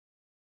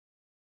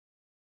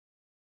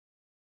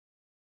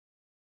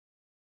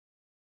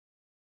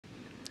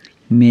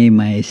May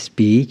my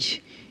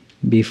speech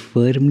be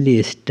firmly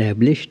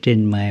established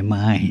in my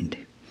mind.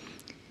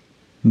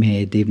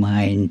 May the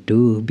mind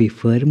too be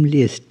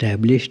firmly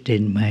established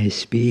in my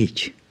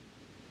speech.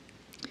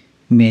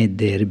 May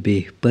there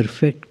be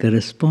perfect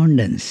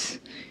correspondence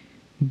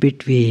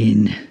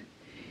between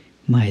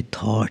my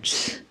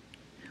thoughts,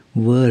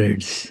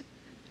 words,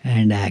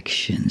 and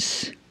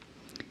actions.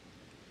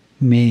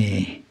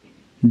 May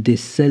the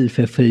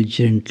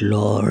self-effulgent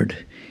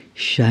Lord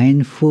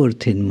shine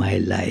forth in my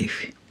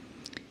life.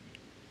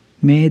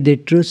 May the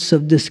truths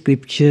of the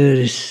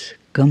scriptures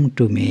come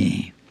to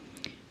me.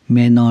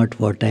 May not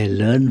what I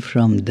learn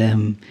from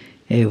them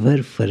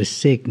ever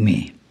forsake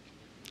me.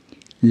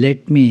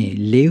 Let me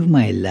live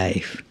my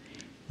life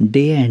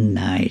day and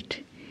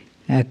night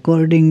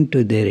according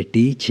to their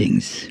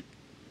teachings.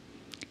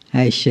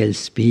 I shall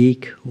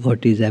speak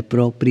what is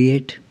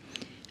appropriate.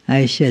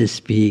 I shall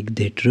speak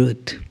the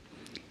truth.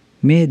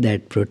 May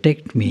that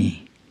protect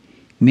me.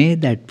 May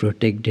that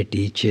protect the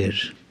teacher.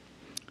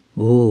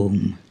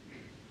 Om.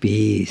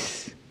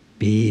 Peace,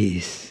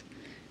 peace,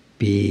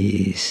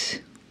 peace.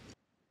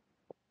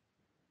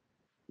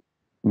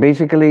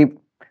 Basically,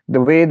 the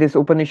way this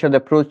Upanishad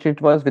approached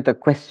it was with a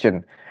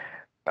question.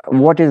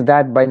 What is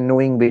that by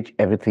knowing which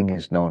everything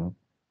is known?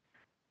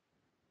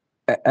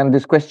 And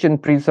this question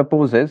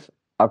presupposes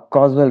a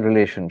causal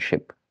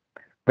relationship.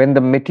 When the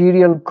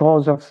material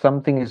cause of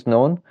something is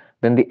known,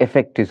 then the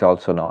effect is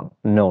also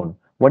known.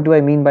 What do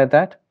I mean by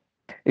that?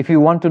 If you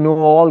want to know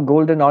all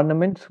golden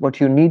ornaments,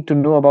 what you need to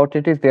know about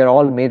it is they're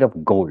all made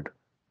of gold.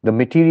 The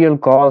material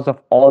cause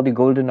of all the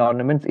golden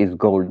ornaments is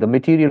gold. The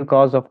material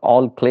cause of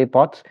all clay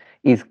pots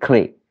is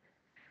clay.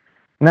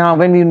 Now,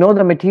 when you know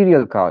the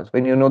material cause,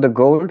 when you know the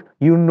gold,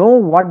 you know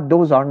what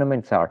those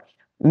ornaments are.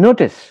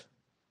 Notice,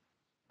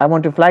 I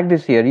want to flag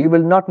this here. You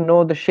will not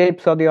know the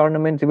shapes of the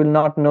ornaments. You will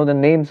not know the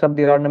names of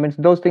the ornaments.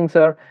 Those things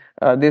are,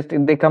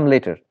 they come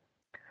later.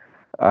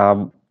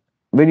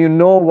 When you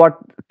know what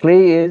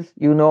clay is,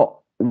 you know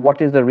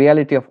what is the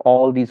reality of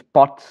all these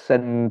pots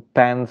and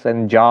pans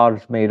and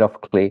jars made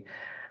of clay.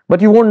 But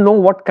you won't know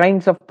what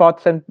kinds of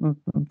pots and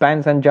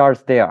pans and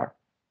jars they are.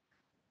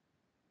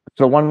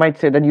 So one might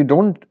say that you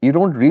don't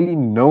really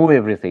know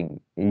everything.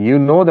 You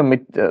know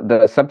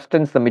the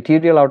substance, the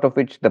material out of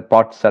which the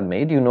pots are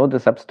made. You know the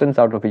substance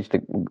out of which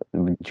the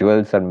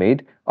jewels are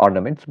made,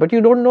 ornaments, but you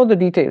don't know the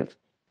details.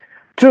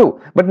 True,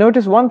 but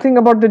notice one thing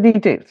about the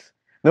details.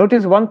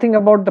 Notice one thing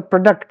about the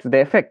products, the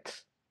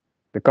effects.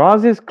 The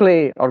cause is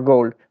clay or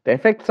gold. The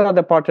effects are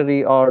the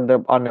pottery or the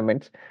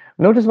ornaments.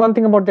 Notice one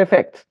thing about the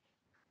effects.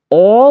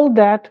 All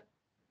that,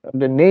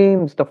 the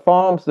names, the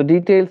forms, the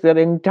details, they're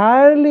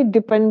entirely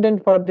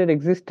dependent for their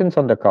existence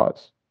on the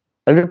cause.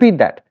 I'll repeat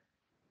that.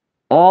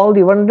 All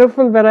the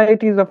wonderful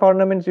varieties of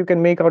ornaments you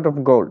can make out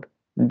of gold,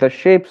 the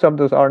shapes of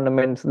those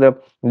ornaments, the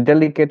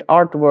delicate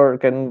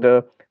artwork, and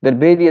the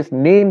various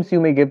names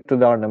you may give to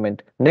the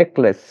ornament,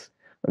 necklace,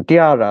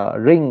 tiara,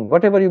 ring,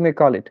 whatever you may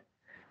call it.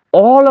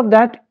 All of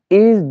that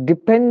is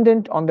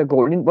dependent on the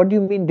gold. What do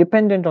you mean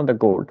dependent on the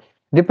gold?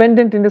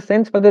 Dependent in the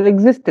sense for their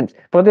existence,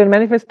 for their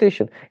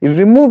manifestation. You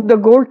remove the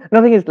gold,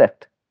 nothing is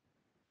left.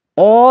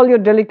 All your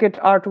delicate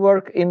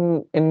artwork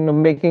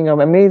in making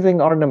an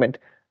amazing ornament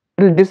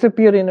will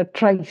disappear in a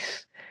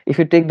trice if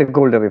you take the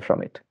gold away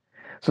from it.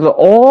 So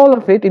all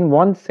of it in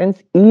one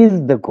sense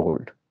is the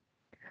gold.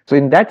 So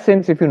in that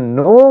sense, if you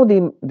know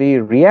the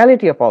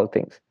reality of all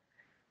things,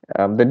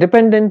 the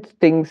dependent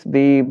things,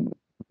 the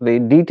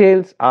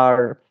details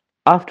are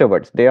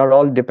afterwards. They are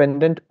all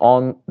dependent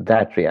on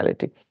that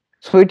reality.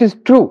 So it is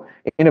true.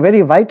 In a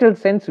very vital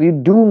sense, we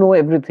do know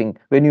everything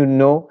when you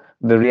know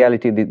the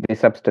reality, the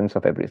substance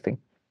of everything.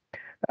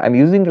 I'm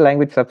using the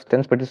language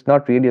substance, but it's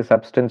not really a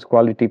substance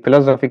quality.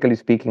 Philosophically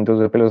speaking, those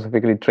who are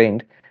philosophically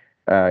trained,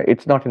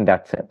 it's not in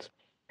that sense.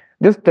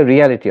 Just the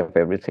reality of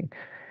everything.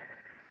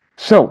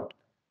 So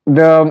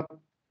the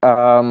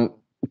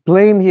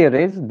claim here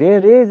is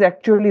there is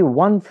actually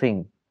one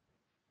thing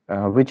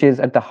which is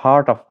at the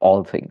heart of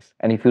all things.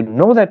 And if you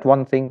know that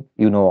one thing,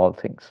 you know all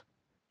things.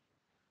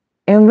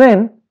 And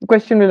then the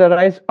question will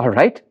arise, all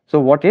right, so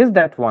what is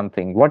that one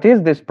thing? What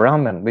is this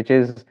Brahman, which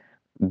is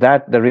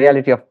that the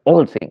reality of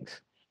all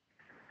things?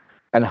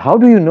 And how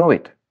do you know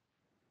it?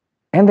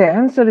 And the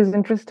answer is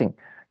interesting.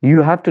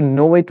 You have to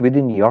know it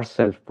within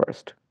yourself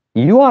first.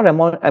 You are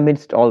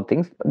amidst all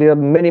things. There are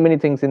many, many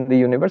things in the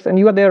universe, and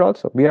you are there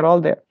also. We are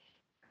all there.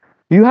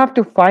 You have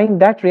to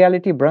find that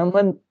reality,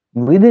 Brahman,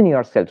 within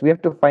yourself. We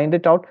have to find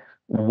it out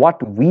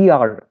what we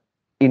are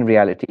in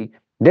reality.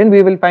 Then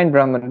we will find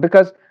Brahman,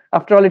 because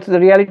after all, it's the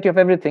reality of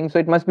everything, so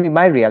it must be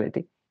my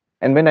reality.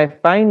 And when I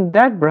find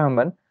that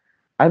Brahman,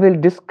 I will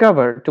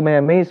discover, to my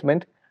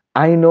amazement,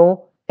 I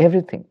know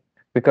everything.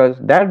 Because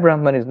that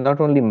Brahman is not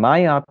only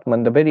my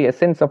Atman, the very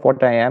essence of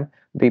what I am,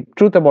 the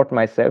truth about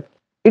myself,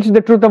 it's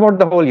the truth about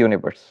the whole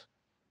universe.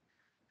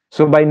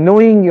 So by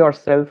knowing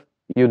yourself,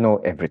 you know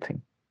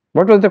everything.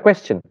 What was the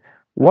question?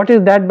 What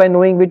is that by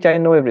knowing which I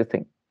know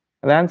everything?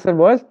 And the answer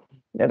was,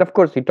 And of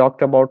course, he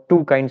talked about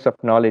two kinds of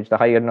knowledge, the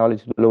higher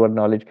knowledge, the lower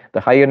knowledge.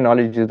 The higher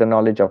knowledge is the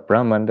knowledge of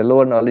Brahman, the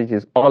lower knowledge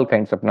is all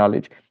kinds of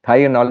knowledge.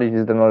 Higher knowledge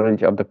is the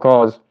knowledge of the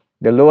cause,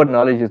 the lower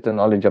knowledge is the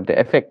knowledge of the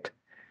effect.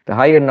 The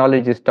higher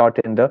knowledge is taught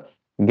in the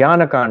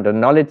Jnana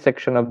knowledge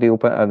section of the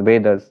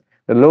Vedas.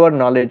 The lower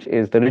knowledge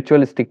is the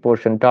ritualistic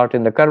portion taught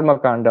in the Karma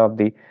Kanda of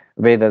the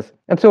Vedas,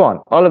 and so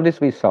on. All of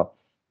this we saw.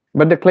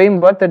 But the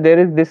claim was that there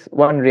is this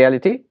one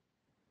reality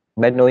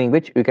by knowing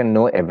which you can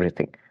know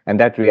everything. And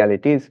that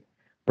reality is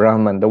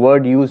Brahman. The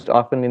word used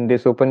often in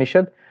this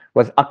Upanishad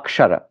was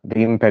Akshara,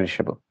 the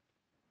imperishable.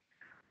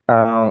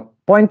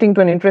 Pointing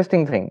to an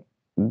interesting thing,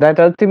 that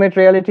ultimate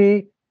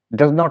reality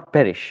does not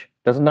perish,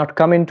 does not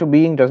come into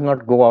being, does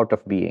not go out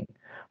of being.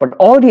 But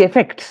all the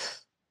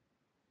effects,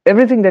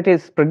 everything that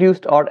is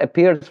produced or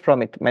appears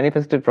from it,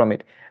 manifested from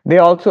it, they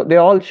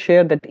all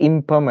share that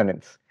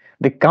impermanence.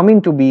 They come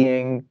into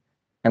being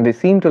and they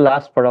seem to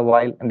last for a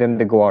while and then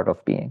they go out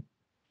of being.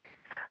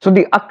 So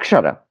the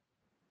Akshara.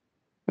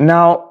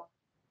 Now,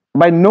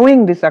 by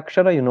knowing this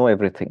Akshara, you know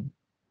everything.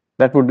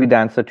 That would be the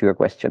answer to your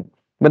question.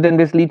 But then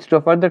this leads to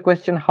a further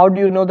question. How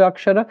do you know the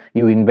Akshara?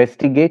 You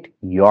investigate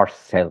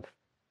yourself.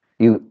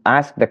 You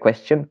ask the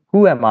question,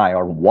 who am I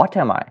or what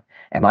am I?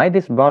 Am I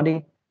this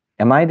body?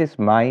 Am I this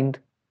mind?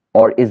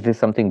 Or is this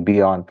something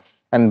beyond?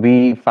 And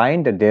we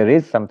find that there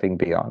is something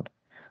beyond.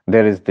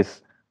 There is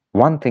this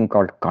one thing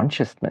called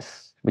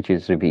consciousness, which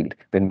is revealed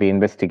when we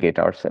investigate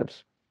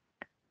ourselves.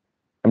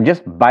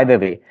 Just by the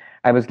way,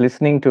 I was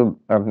listening to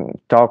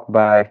talk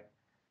by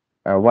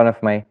one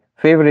of my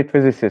favorite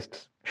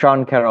physicists,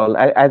 Sean Carroll,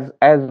 as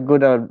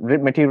good a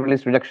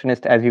materialist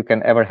reductionist as you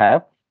can ever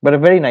have, but a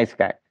very nice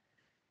guy.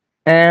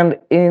 And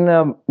in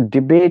a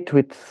debate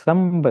with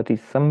somebody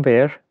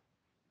somewhere,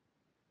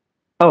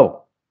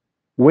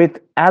 with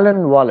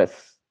Alan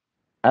Wallace.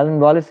 Alan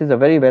Wallace is a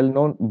very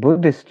well-known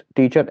Buddhist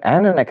teacher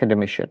and an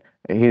academician.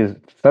 He is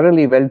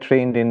thoroughly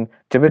well-trained in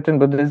Tibetan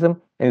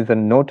Buddhism, is a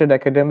noted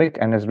academic,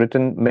 and has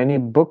written many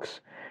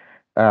books.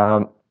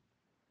 I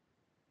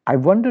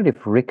wonder if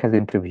Rick has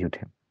interviewed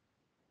him.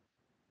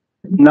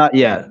 Not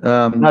yet.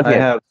 Not I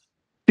yet. have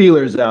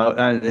feelers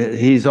out.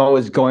 He's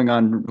always going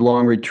on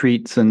long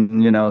retreats,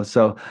 and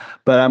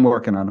but I'm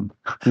working on him.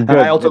 Good, and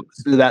I also good.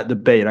 listened to that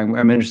debate.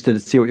 I'm interested to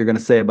see what you're going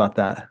to say about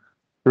that.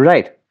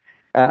 Right.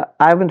 I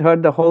haven't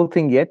heard the whole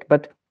thing yet,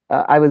 but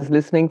I was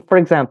listening. For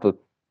example,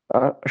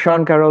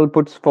 Sean Carroll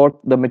puts forth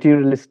the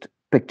materialist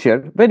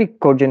picture very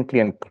cogently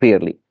and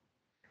clearly.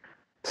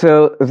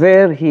 So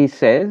there he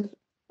says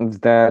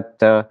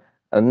that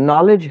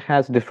knowledge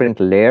has different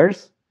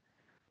layers.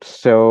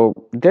 So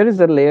there is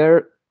a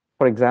layer,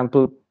 for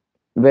example,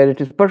 where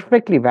it is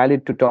perfectly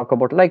valid to talk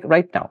about, like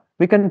right now,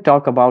 we can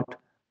talk about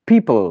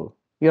people.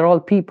 You're all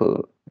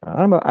people.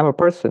 I'm a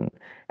person.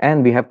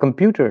 And we have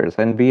computers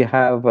and we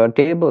have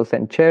tables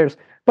and chairs.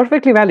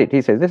 Perfectly valid,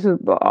 he says. This is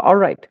all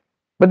right.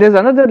 But there's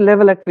another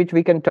level at which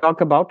we can talk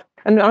about,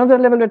 and another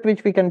level at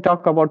which we can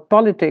talk about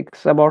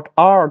politics, about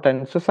art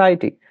and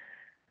society.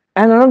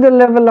 And another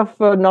level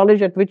of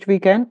knowledge at which we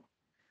can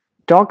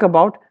talk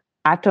about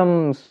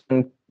atoms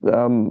and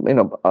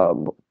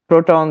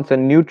protons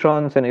and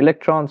neutrons and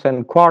electrons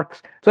and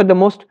quarks. So at the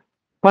most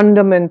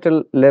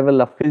fundamental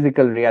level of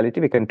physical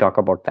reality, we can talk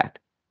about that.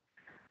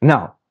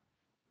 Now,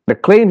 the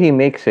claim he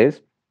makes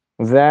is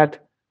that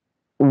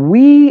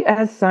we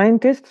as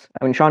scientists,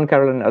 I mean Sean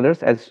Carroll and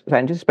others as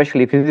scientists,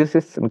 especially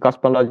physicists and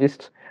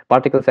cosmologists,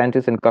 particle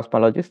scientists and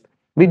cosmologists,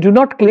 we do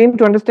not claim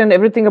to understand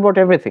everything about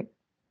everything.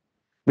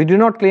 We do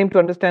not claim to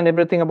understand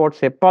everything about,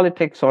 say,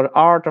 politics or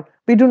art.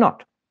 We do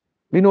not.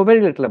 We know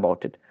very little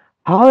about it.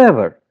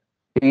 However,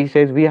 he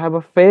says we have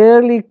a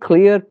fairly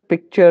clear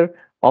picture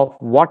of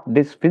what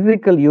this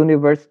physical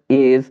universe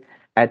is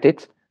at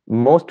its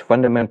most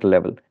fundamental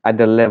level, at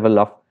the level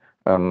of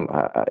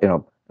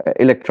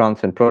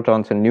electrons and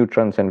protons and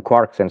neutrons and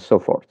quarks and so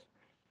forth.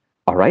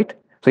 All right.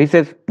 So he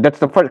says that's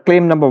the first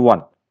claim number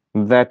one,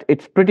 that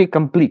it's pretty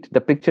complete.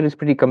 The picture is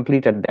pretty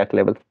complete at that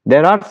level.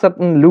 There are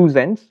certain loose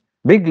ends,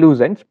 big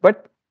loose ends,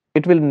 but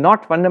it will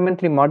not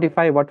fundamentally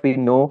modify what we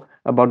know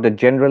about the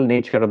general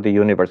nature of the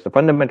universe, the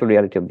fundamental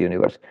reality of the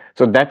universe.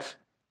 So that's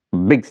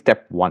big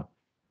step one.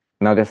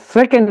 Now, the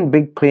second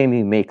big claim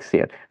he makes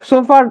here,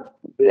 so far,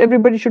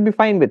 everybody should be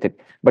fine with it.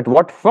 But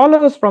what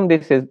follows from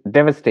this is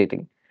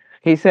devastating.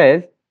 He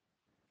says,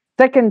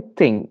 second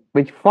thing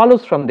which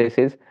follows from this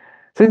is,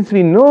 since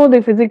we know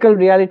the physical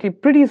reality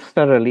pretty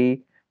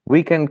thoroughly,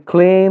 we can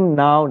claim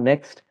now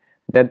next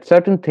that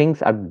certain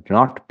things are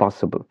not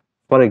possible.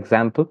 For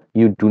example,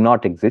 you do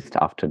not exist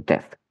after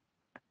death.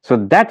 So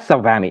that's a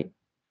whammy.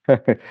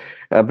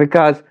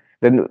 Because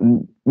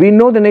we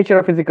know the nature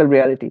of physical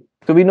reality.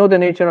 So we know the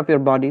nature of your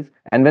bodies.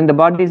 And when the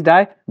bodies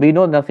die, we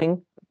know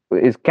nothing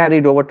is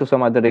carried over to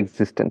some other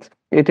existence.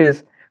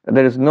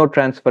 There is no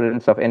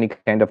transference of any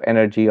kind of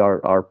energy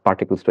or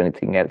particles to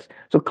anything else.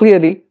 So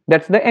clearly,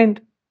 that's the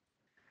end.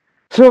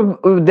 So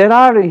there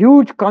are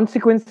huge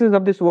consequences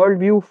of this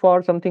worldview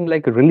for something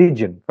like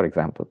religion, for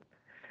example.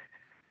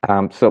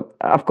 So,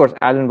 of course,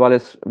 Alan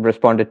Wallace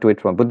responded to it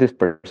from a Buddhist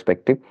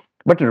perspective.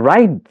 But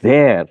right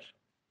there,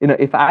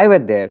 if I were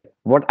there,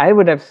 what I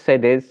would have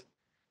said is,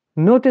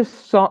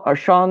 notice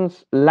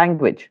Sean's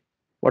language.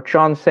 What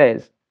Sean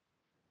says,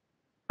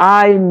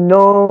 I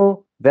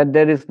know that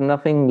there is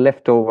nothing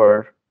left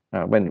over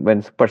when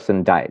a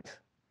person dies,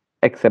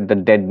 except the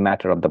dead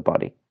matter of the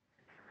body.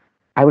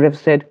 I would have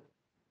said,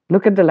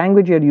 look at the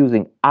language you're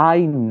using. I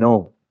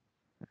know.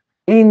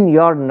 In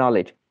your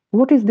knowledge.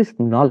 What is this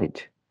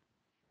knowledge?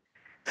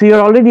 So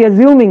you're already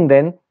assuming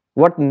then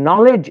what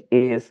knowledge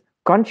is,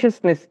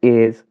 consciousness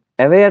is,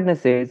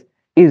 awareness is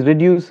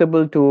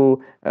reducible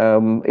to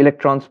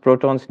electrons,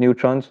 protons,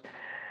 neutrons.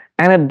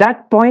 And at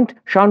that point,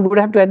 Sean would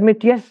have to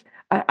admit, yes,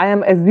 I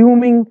am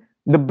assuming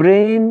the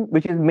brain,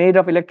 which is made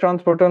of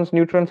electrons, protons,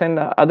 neutrons, and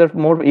other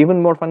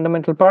even more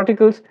fundamental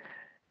particles,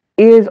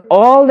 is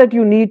all that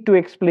you need to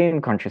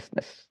explain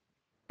consciousness.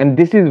 And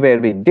this is where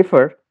we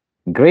differ,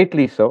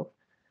 greatly so.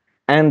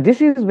 And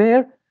this is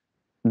where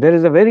there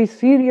is a very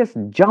serious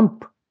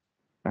jump,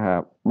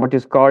 what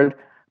is called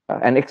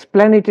an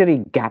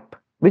explanatory gap,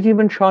 which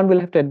even Sean will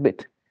have to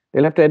admit.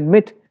 They'll have to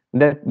admit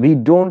that we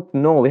don't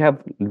know, we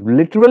have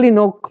literally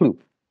no clue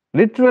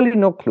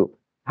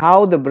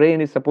how the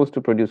brain is supposed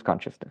to produce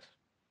consciousness.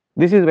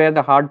 This is where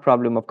the hard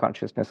problem of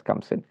consciousness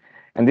comes in.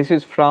 And this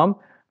is from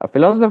a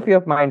philosophy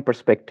of mind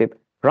perspective,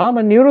 from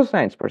a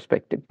neuroscience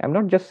perspective. I'm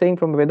not just saying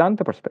from a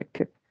Vedanta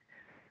perspective.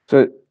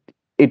 So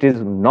it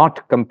is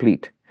not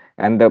complete.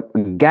 And the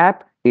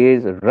gap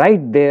is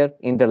right there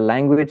in the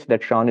language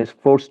that Sean is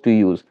forced to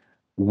use.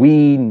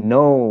 We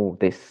know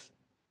this.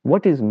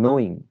 What is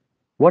knowing?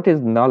 What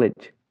is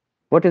knowledge?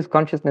 What is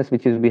consciousness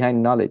which is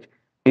behind knowledge?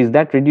 Is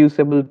that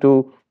reducible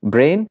to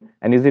brain?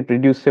 And is it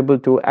reducible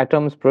to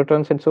atoms,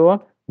 protons, and so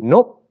on?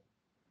 Nope.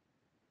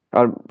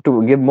 Or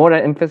to give more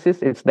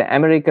emphasis, it's the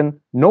American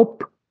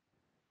nope.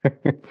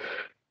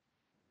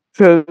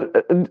 So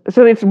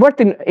it's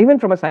worth, even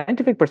from a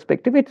scientific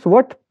perspective, it's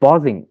worth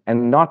pausing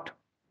and not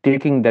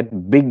taking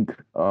that big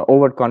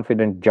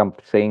overconfident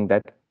jump saying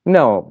that,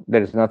 no,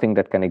 there is nothing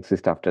that can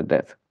exist after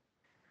death.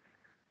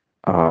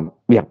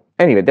 Yeah,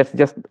 anyway, that's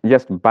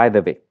just by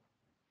the way.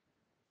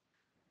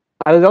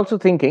 I was also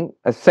thinking,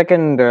 a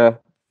second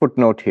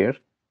footnote here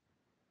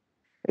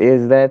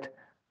is that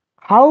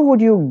how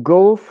would you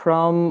go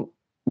from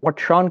what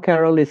Sean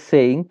Carroll is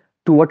saying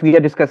to what we are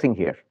discussing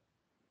here?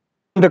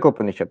 The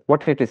Upanishad,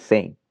 what it is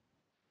saying.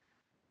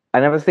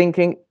 And I was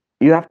thinking,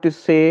 you have to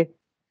say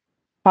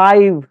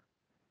 5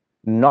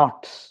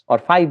 knots or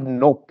 5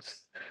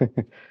 notes.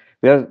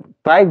 There are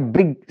 5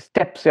 big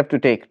steps you have to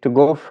take to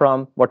go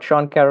from what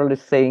Sean Carroll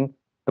is saying,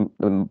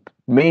 the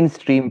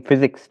mainstream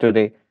physics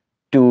today,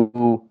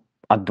 to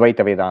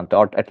Advaita Vedanta,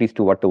 or at least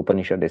to what the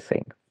Upanishad is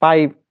saying.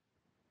 5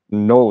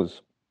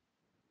 no's.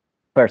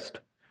 First,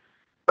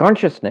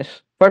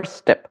 consciousness, first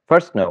step,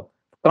 first no,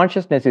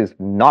 consciousness is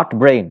not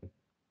brain.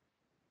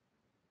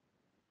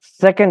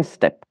 Second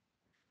step,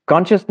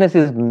 consciousness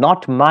is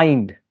not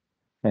mind.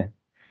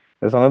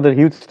 There's another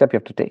huge step you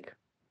have to take.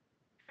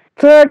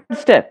 Third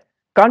step,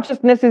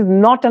 consciousness is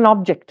not an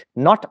object,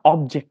 not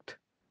object.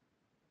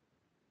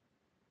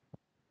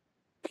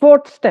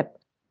 Fourth step,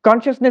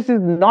 consciousness is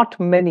not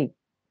many.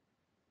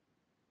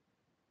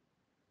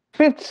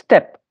 Fifth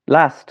step,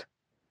 last,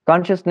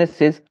 consciousness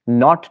is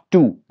not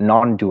two,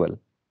 non-dual.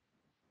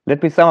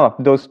 Let me sum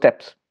up those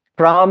steps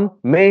from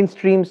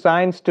mainstream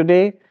science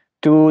today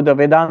to the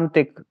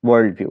Vedantic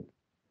worldview.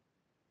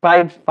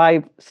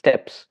 Five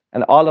steps,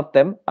 and all of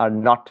them are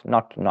not.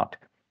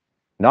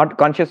 Not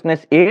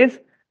consciousness is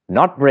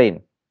not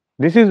brain.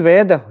 This is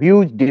where the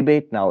huge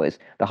debate now is.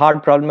 The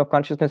hard problem of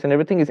consciousness and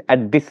everything is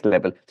at this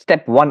level.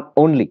 Step 1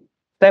 only.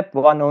 Step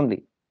 1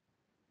 only.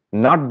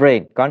 Not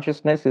brain.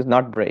 Consciousness is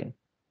not brain.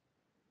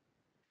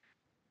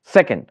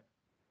 Second,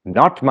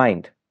 not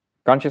mind.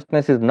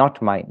 Consciousness is not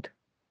mind.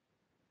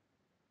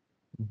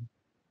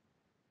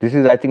 This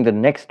is, I think, the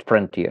next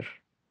frontier.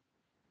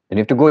 And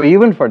you have to go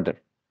even further.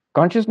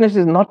 Consciousness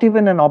is not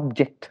even an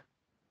object.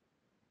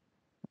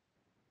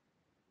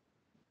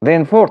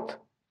 Then fourth,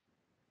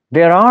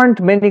 there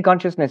aren't many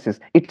consciousnesses.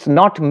 It's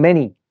not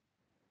many.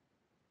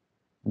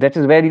 That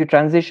is where you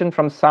transition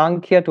from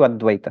Sankhya to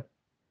Advaita.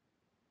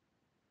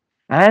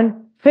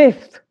 And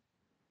fifth,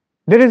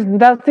 there is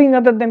nothing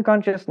other than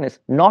consciousness,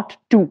 not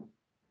two.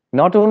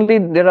 Not only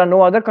there are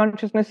no other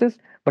consciousnesses,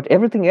 but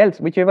everything else,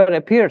 whichever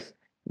appears,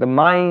 the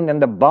mind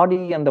and the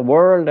body and the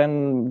world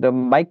and the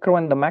micro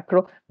and the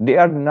macro, they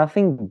are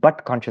nothing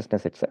but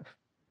consciousness itself.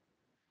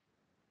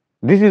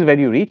 This is where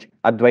you reach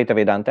Advaita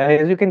Vedanta. And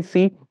as you can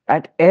see,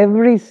 at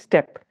every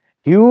step,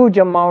 huge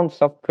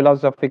amounts of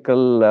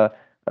philosophical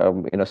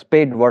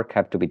spade work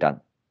have to be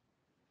done.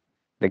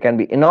 There can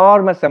be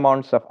enormous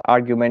amounts of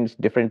arguments,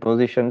 different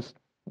positions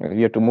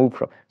you have to move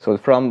from. So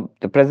from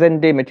the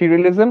present day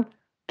materialism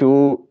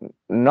to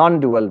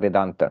non-dual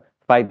Vedanta,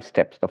 5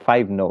 steps, the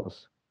 5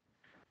 no's.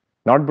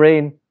 Not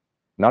brain,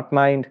 not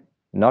mind,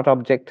 not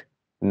object,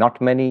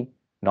 not many,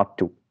 not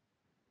two.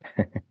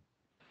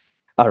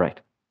 All right.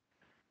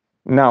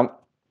 Now,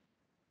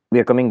 we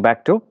are coming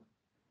back to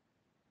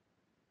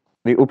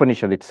the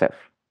Upanishad itself.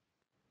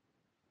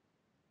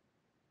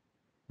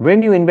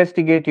 When you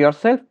investigate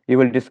yourself, you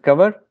will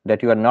discover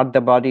that you are not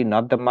the body,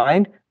 not the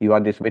mind. You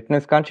are this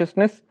witness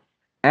consciousness.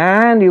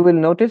 And you will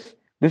notice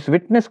this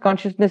witness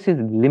consciousness is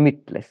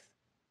limitless.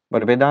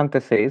 But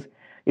Vedanta says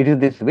it is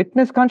this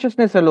witness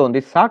consciousness alone,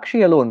 this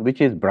Sakshi alone,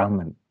 which is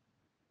Brahman,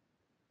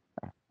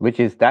 which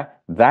is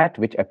that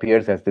which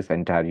appears as this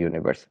entire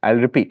universe. I'll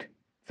repeat.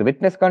 It's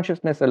witness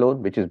consciousness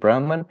alone, which is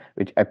Brahman,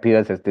 which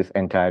appears as this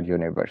entire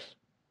universe.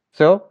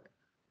 So,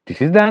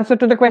 this is the answer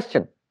to the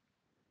question.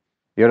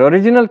 Your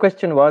original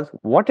question was,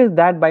 what is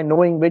that by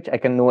knowing which I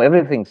can know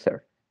everything,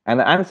 sir? And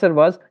the answer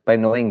was, by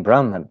knowing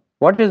Brahman.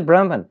 What is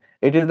Brahman?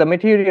 It is the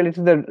material, it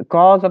is the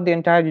cause of the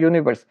entire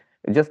universe.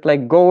 Just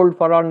like gold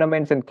for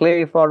ornaments and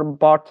clay for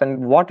pots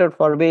and water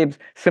for waves,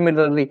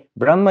 similarly,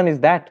 Brahman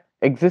is that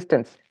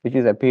existence which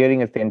is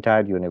appearing as the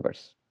entire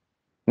universe.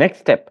 Next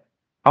step,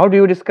 how do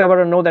you discover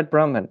or know that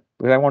Brahman?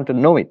 Because I want to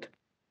know it.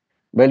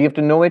 Well, you have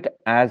to know it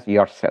as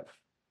yourself.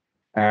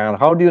 And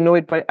how do you know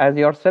it as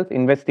yourself?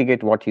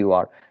 Investigate what you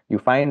are. You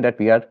find that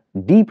we are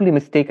deeply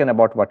mistaken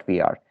about what we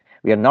are.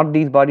 We are not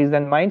these bodies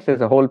and minds.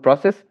 There's a whole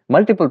process,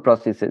 multiple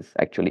processes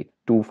actually,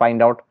 to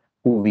find out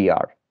who we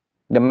are.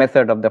 The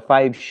method of the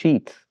 5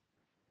 sheets,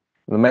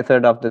 the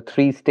method of the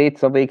 3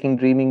 states of waking,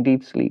 dreaming,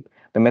 deep sleep,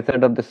 the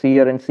method of the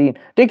seer and seen.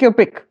 Take your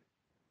pick,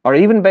 or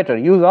even better,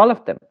 use all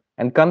of them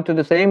and come to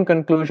the same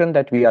conclusion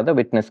that we are the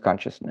witness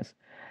consciousness.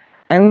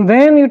 And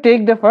then you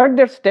take the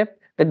further step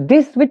that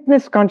this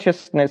witness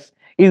consciousness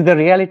is the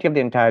reality of the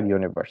entire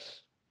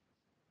universe.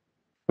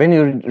 When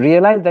you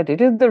realize that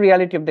it is the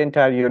reality of the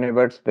entire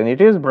universe, then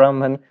it is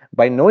Brahman.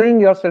 By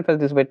knowing yourself as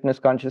this witness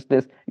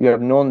consciousness, you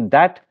have known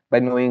that by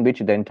knowing which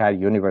the entire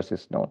universe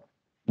is known.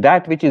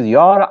 That which is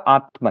your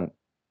Atman,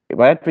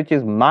 that which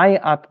is my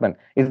Atman,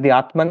 is the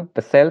Atman,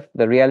 the self,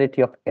 the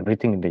reality of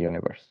everything in the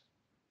universe.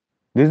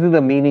 This is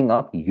the meaning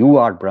of you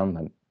are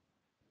Brahman,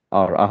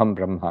 or Aham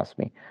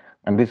Brahmasmi.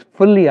 And this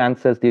fully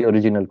answers the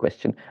original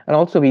question. And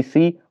also we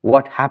see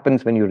what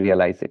happens when you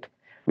realize it.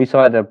 We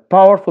saw the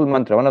powerful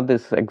mantra, one of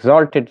these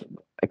exalted,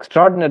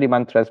 extraordinary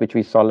mantras which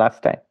we saw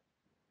last time.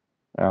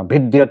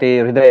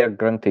 Vidyate Hridaya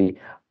Granthi.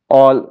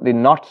 All the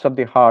knots of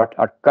the heart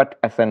are cut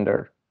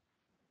asunder.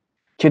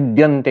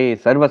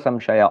 Chidyante Sarva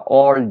Samshaya.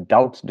 All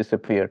doubts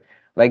disappear.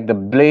 Like the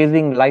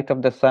blazing light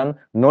of the sun,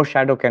 no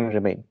shadow can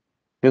remain.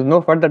 There's no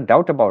further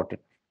doubt about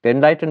it. The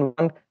enlightened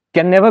one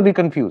can never be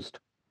confused.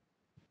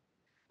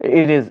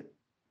 It is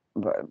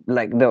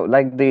like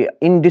the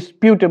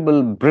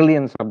indisputable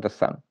brilliance of the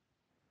sun.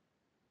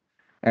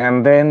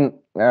 And then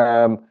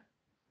Kshiyante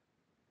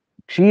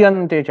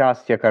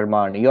chasya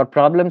karmani, your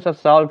problems are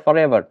solved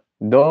forever.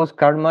 Those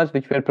karmas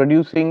which were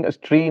producing a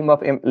stream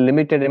of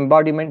limited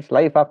embodiments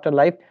life after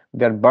life,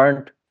 they're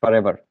burnt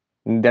forever.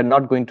 They're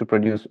not going to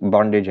produce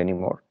bondage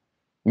anymore.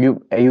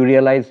 You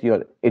realize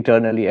you're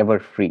eternally ever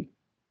free.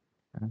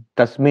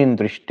 Tasmin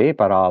drishte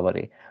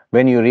paravare.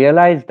 When you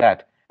realize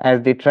that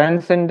as the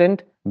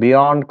transcendent,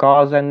 beyond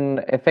cause and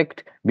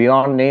effect,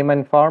 beyond name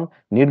and form,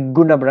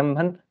 Nirguna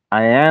Brahman,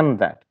 I am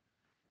that.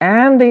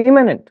 And the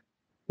immanent,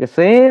 the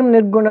same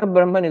Nirguna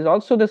Brahman is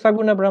also the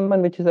Saguna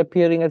Brahman which is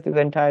appearing as the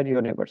entire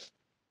universe.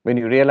 When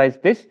you realize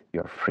this,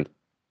 you're free.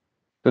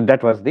 So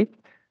that was the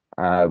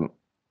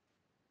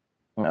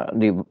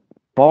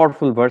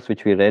powerful verse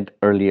which we read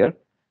earlier,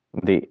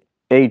 the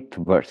 8th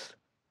verse,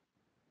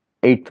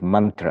 8th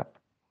mantra.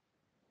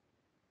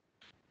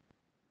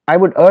 I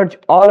would urge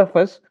all of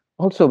us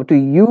also to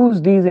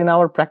use these in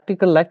our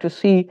practical life to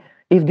see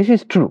if this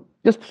is true.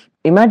 Just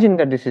imagine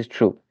that this is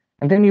true.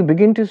 And then you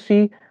begin to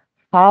see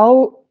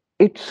how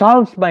it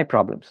solves my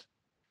problems.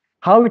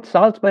 How it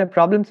solves my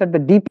problems at the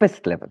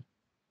deepest level,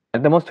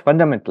 at the most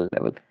fundamental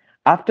level.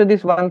 After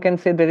this, one can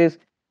say there is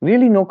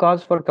really no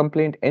cause for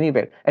complaint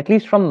anywhere. At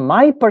least from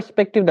my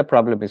perspective, the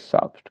problem is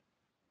solved.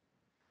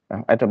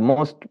 At the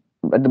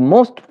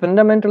most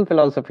fundamental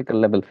philosophical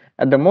level,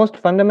 at the most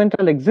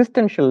fundamental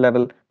existential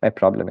level, my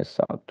problem is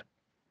solved.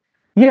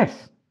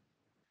 Yes,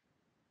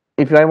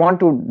 if I want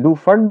to do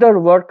further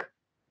work,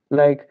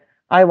 like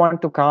I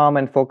want to calm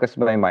and focus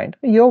my mind,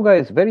 yoga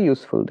is very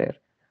useful there.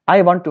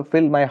 I want to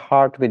fill my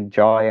heart with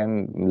joy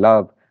and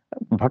love,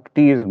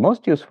 bhakti is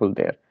most useful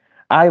there.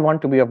 I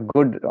want to be of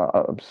good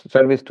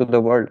service to the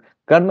world,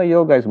 karma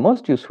yoga is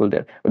most useful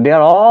there. They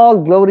are all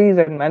glories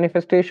and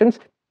manifestations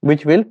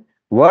which will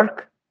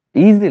work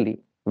easily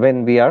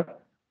when we are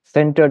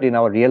centered in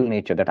our real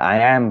nature, that I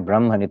am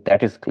Brahman, if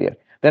that is clear.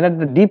 Then at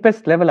the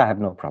deepest level, I have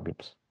no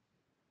problems.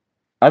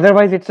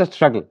 Otherwise, it's a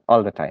struggle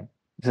all the time.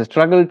 It's a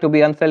struggle to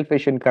be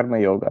unselfish in karma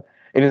yoga.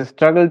 It is a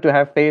struggle to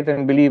have faith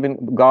and believe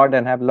in God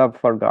and have love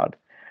for God.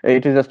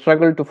 It is a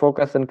struggle to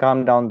focus and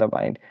calm down the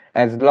mind,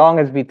 as long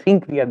as we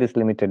think we are this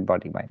limited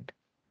body mind.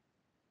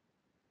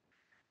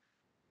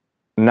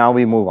 Now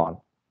we move on.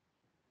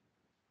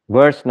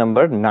 Verse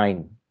number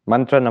 9,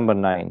 mantra number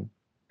 9.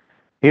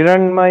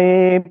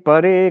 Hiranmaye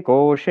pare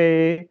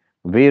koshe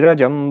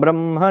virajam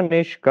brahma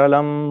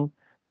nishkalam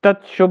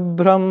tat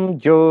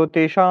shubhram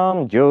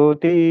jyotisham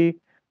jyoti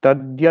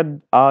tadyad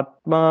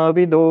atma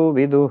vido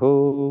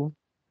viduhu.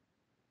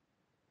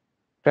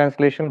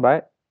 Translation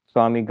by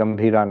Swami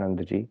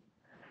Gambhirananda ji.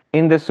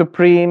 In the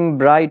supreme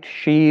bright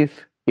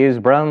sheath is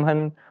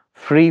Brahman,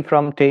 free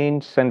from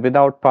taints and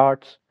without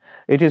parts.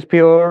 It is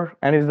pure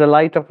and is the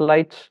light of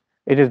lights.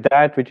 It is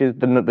that which is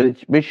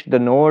which the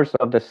knowers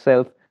of the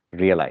self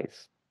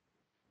realize.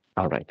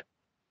 All right.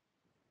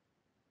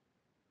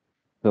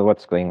 So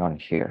what's going on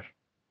here?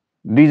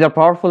 These are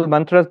powerful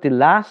mantras. The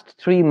last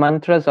three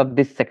mantras of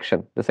this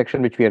section, the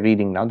section which we are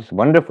reading now, this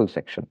wonderful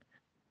section.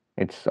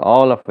 It's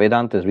all of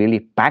Vedanta is really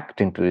packed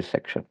into this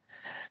section.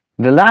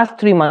 The last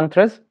three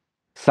mantras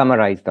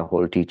summarize the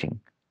whole teaching.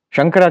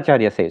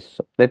 Shankaracharya says,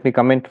 let me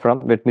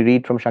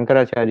read from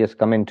Shankaracharya's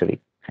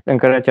commentary.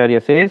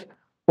 Shankaracharya says,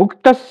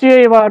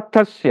 Uktasya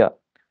evarthasya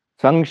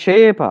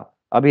sangshepa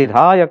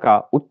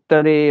abhidhayaka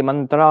uttare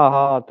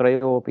mantraha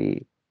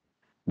trayopi.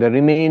 The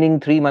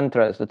remaining three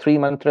mantras, the three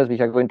mantras which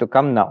are going to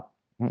come now,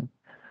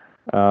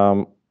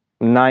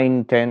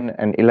 9, 10,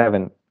 and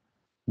 11.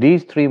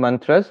 These three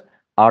mantras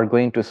are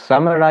going to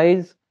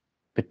summarize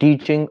the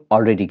teaching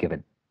already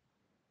given.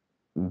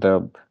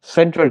 The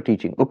central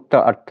teaching,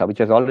 Ukta Artha, which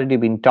has already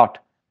been taught,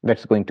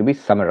 that's going to be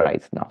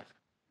summarized now.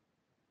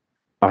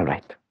 All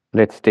right,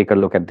 let's take a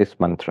look at this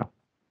mantra.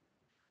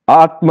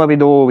 Atma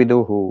vido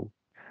viduhu.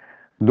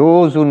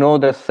 Those who know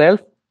the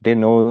self, they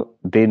know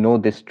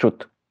this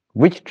truth.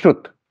 Which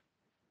truth?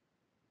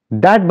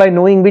 That by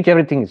knowing which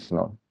everything is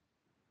known.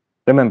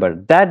 Remember,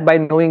 that by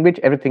knowing which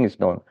everything is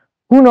known.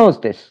 Who knows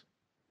this?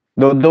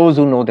 Those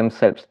who know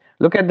themselves.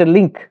 Look at the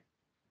link.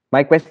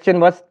 My question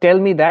was, tell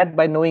me that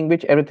by knowing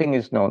which everything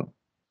is known.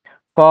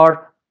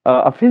 For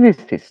a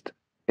physicist,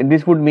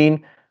 this would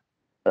mean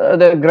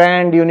the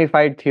grand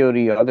unified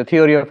theory or the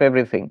theory of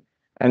everything.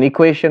 An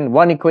equation,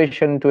 one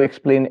equation to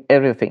explain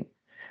everything.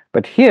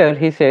 But here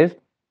he says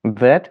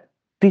that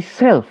the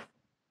self,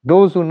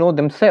 those who know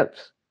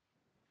themselves.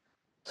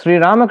 Sri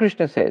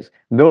Ramakrishna says,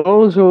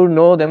 those who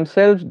know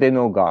themselves, they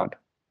know God.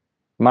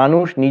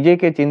 Manush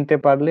nijeke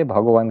chinte parle,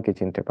 Bhagavan ke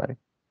chinte pare.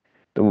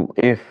 So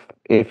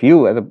if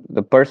you, as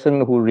the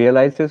person who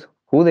realizes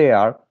who they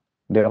are,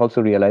 they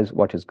also realize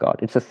what is God.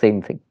 It's the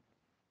same thing.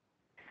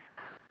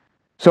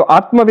 So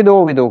Atma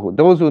vido vidohu,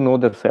 those who know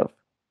the self.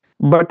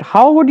 But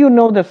how would you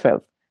know the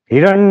self?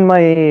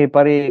 Hiranmaye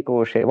pare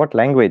koshe. What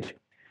language?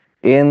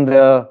 In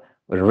the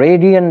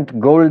radiant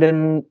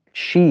golden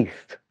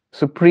sheath,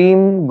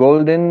 supreme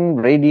golden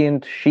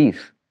radiant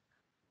sheath.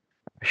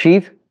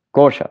 Sheath,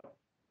 kosha.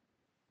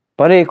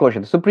 Pare kosha,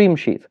 the supreme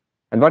sheath.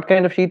 And what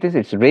kind of sheath is it?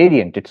 It's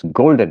radiant, it's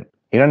golden,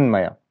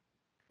 Hiranmaya.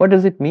 What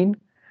does it mean?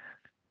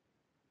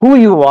 Who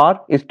you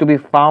are is to be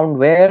found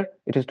where?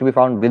 It is to be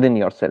found within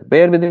yourself.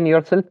 Where within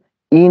yourself?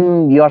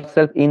 In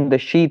yourself, in the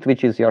sheath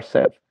which is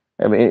yourself,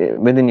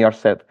 within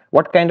yourself.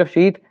 What kind of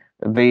sheath?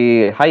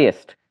 The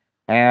highest.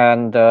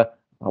 And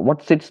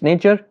what's its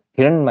nature?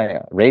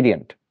 Hiranmaya,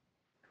 radiant.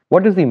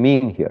 What does he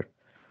mean here?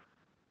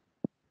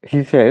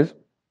 He says,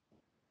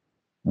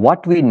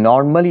 what we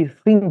normally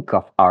think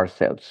of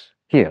ourselves,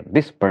 here,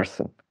 this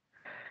person,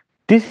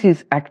 this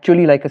is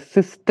actually like a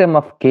system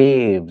of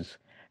caves,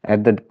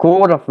 at the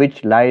core of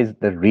which lies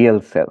the real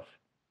self.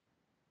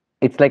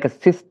 It's like a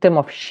system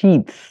of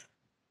sheaths,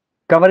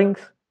 coverings,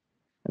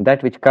 and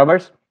that which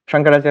covers,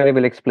 Shankaracharya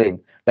will explain,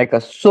 like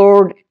a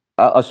sword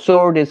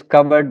is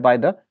covered by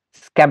the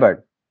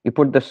scabbard. You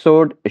put the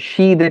sword,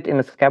 sheathe it in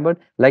a scabbard,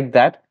 like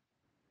that.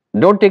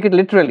 Don't take it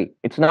literally.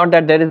 It's not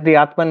that there is the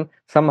Atman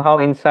somehow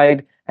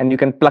inside and you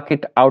can pluck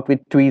it out with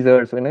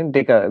tweezers,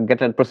 get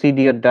a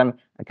procedure done.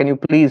 Can you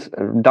please,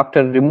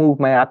 doctor, remove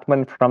my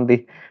Atman from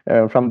the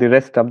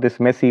rest of this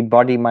messy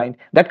body mind?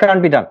 That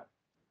can't be done,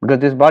 because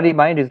this body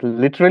mind is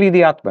literally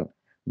the Atman.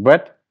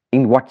 But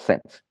in what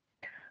sense?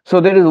 So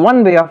there is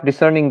one way of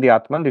discerning the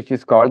Atman, which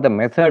is called the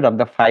method of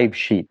the 5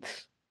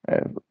 sheaths,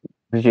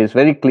 which is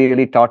very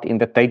clearly taught in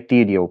the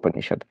Taittiriya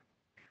Upanishad.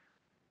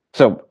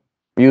 So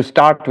you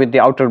start with the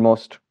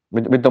outermost,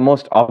 with the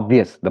most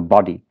obvious, the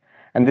body.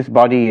 And this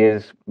body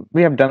is,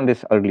 we have done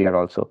this earlier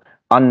also,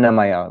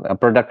 Annamaya, a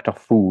product of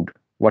food,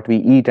 what we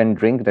eat and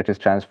drink that is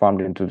transformed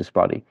into this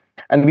body.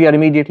 And we are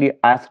immediately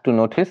asked to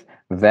notice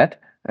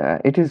that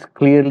it is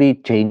clearly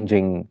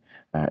changing.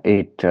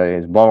 It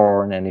is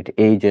born and it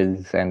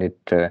ages and it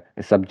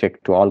is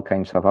subject to all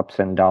kinds of ups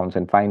and downs,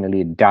 and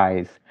finally it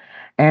dies.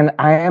 And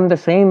I am the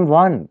same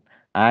one.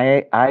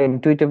 I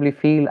intuitively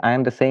feel I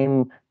am the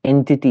same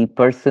entity,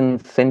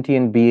 person,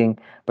 sentient being,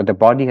 but the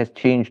body has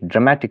changed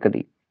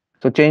dramatically.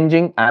 So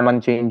changing, I am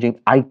unchanging.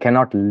 I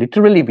cannot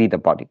literally be the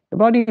body. The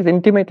body is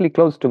intimately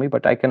close to me,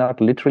 but I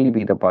cannot literally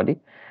be the body.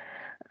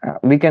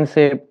 We can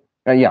say,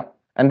 yeah.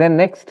 And then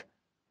next,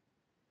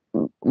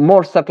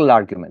 more subtle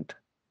argument.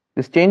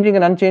 This changing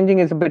and unchanging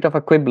is a bit of a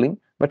quibbling,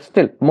 but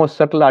still, more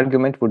subtle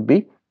argument would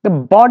be, the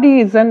body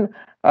is an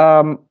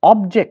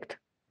object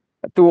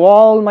to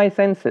all my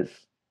senses.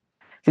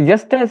 So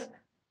just as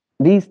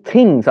these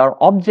things are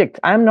objects,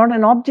 I am not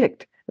an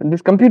object.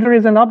 This computer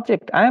is an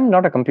object. I am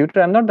not a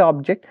computer. I am not the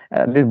object.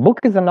 This book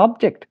is an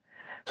object.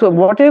 So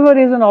whatever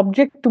is an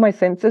object to my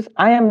senses,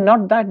 I am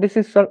not that. This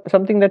is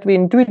something that we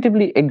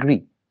intuitively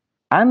agree.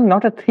 I am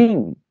not a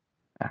thing.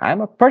 I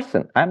am a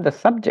person. I am the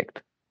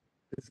subject.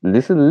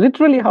 This is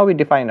literally how we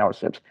define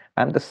ourselves.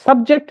 I am the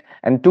subject,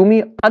 and to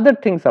me, other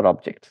things are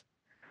objects.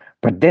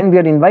 But then we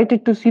are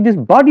invited to see this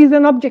body as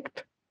an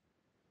object.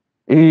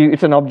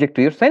 It's an object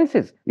to your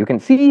senses. You can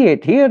see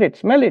it, hear it,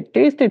 smell it,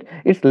 taste it.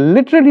 It's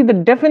literally the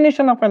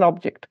definition of an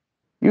object.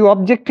 You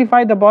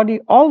objectify the body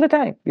all the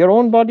time. Your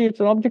own body, it's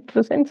an object to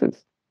the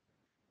senses.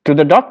 To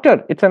the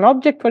doctor, it's an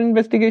object for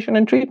investigation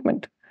and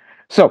treatment.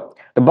 So,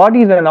 the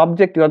body is an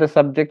object, you are the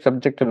subject.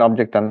 Subject and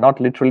object are not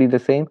literally the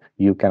same.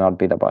 You cannot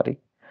be the body.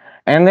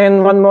 And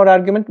then one more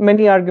argument,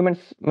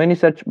 many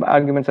such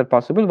arguments are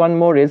possible. One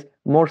more is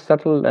more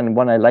subtle, and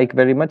one I like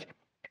very much.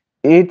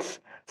 It's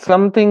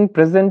something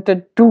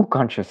presented to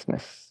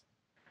consciousness.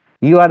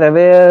 You are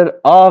aware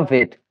of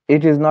it.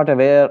 It is not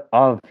aware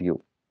of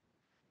you.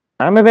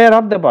 I'm aware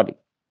of the body.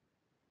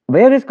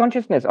 Where is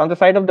consciousness? On the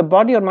side of the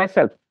body or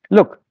myself?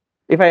 Look,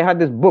 if I had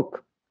this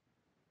book,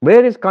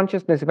 where is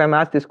consciousness if I'm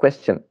asked this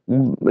question?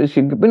 In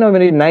a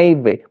very naive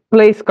way.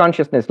 Place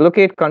consciousness,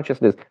 locate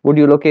consciousness. Would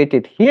you locate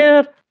it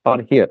here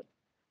or here?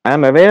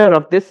 I'm aware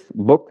of this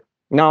book.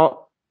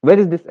 Now, where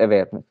is this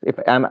awareness? If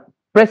I'm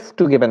pressed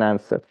to give an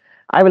answer,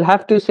 I will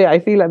have to say, I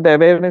feel that the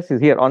awareness is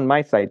here on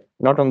my side,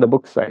 not on the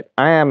book side.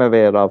 I am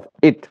aware of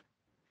it.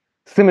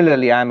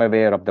 Similarly, I am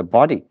aware of the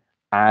body.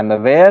 I am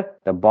aware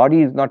the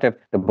body is not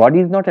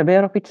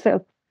aware of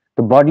itself.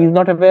 The body is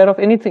not aware of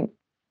anything.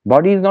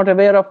 Body is not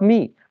aware of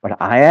me, but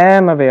I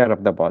am aware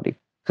of the body.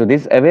 So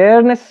this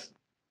awareness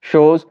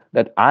shows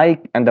that I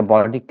and the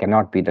body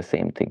cannot be the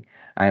same thing.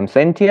 I am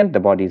sentient, the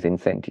body is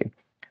insentient.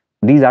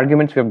 These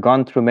arguments we have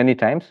gone through many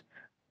times,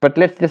 but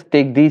let's just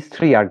take these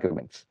three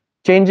arguments.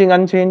 Changing,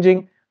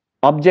 unchanging,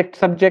 object,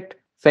 subject,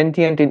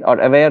 sentient or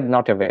aware,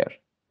 not aware.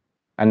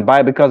 And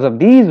because of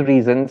these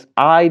reasons,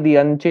 I, the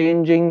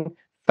unchanging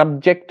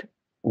subject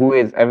who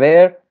is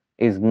aware,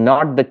 is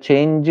not the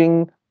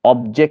changing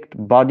object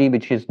body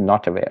which is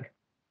not aware.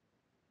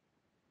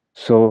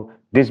 So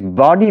this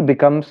body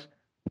becomes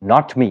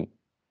not me,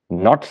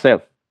 not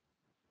self.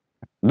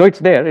 Though it's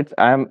there,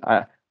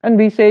 and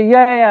we say,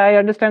 yeah, I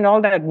understand all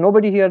that.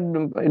 Nobody here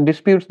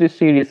disputes this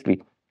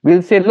seriously.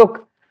 We'll say,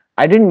 look,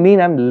 I didn't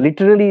mean I'm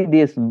literally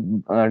this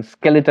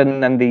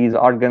skeleton and these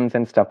organs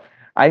and stuff.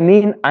 I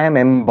mean, I am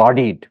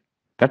embodied.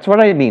 That's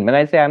what I mean. When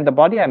I say I'm the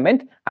body, I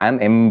meant I'm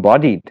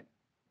embodied.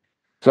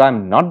 So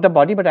I'm not the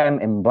body, but I am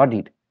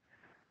embodied.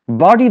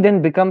 Body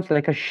then becomes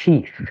like a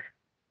sheath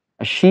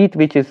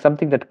which is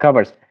something that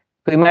covers.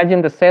 So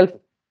imagine the self,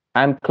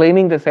 I'm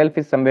claiming the self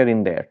is somewhere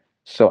in there.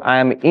 So I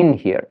am in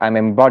here, I'm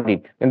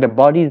embodied. And the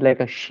body is like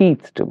a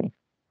sheath to me.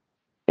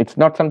 It's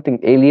not something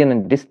alien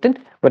and distant,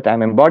 but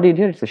I'm embodied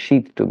here, it's a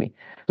sheath to me.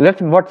 So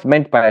that's what's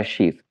meant by a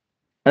sheath.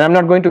 And I'm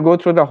not going to go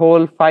through the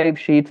whole 5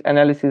 sheets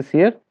analysis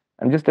here.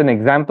 I'm just an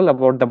example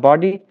about the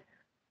body.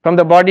 From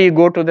the body, you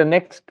go to the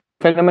next,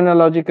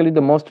 phenomenologically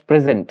the most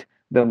present,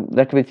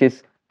 that which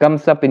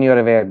comes up in your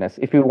awareness.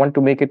 If you want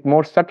to make it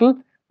more subtle,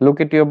 look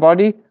at your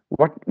body.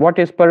 What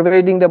is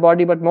pervading the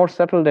body but more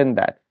subtle than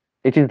that?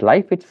 It is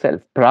life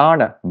itself,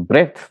 prana,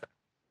 breath.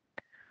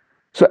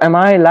 So am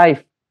I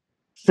life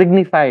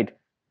signified,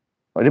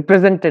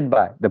 represented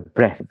by the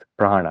breath,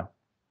 prana?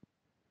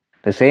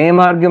 The same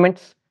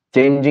arguments,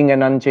 changing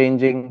and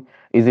unchanging.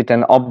 Is it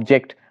an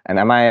object? And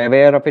am I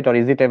aware of it or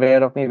is it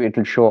aware of me? It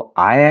will show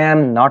I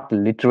am not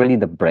literally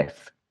the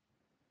breath.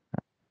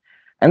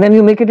 And then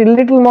you make it a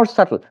little more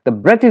subtle. The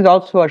breath is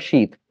also a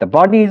sheath. The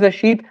body is a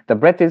sheath. The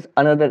breath is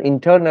another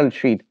internal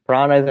sheath.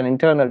 Prana is an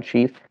internal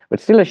sheath, but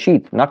still a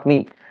sheath, not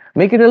me.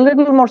 Make it a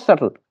little more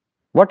subtle.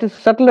 What is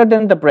subtler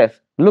than the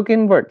breath? Look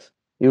inwards.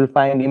 You will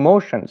find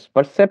emotions,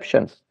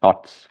 perceptions,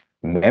 thoughts,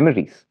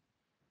 memories.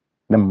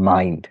 The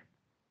mind.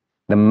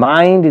 The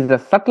mind is the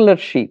subtler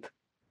sheath.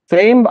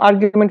 Same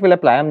argument will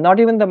apply. I'm not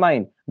even the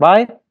mind.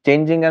 Why?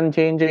 Changing,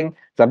 unchanging,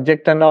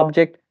 subject and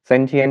object,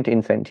 sentient,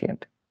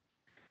 insentient.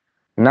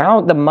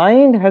 Now, the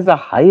mind has a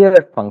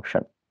higher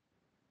function,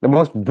 the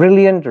most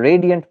brilliant,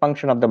 radiant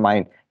function of the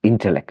mind,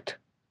 intellect.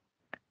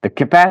 The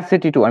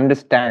capacity to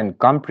understand,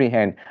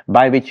 comprehend,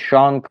 by which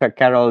Sean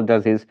Carroll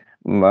does his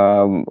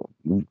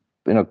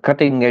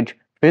cutting-edge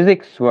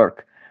physics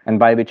work, and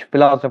by which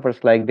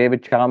philosophers like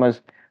David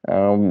Chalmers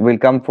will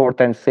come forth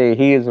and say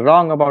he is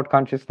wrong about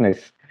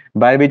consciousness,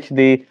 by which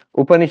the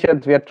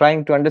Upanishads we are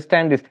trying to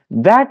understand is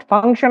that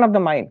function of the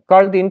mind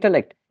called the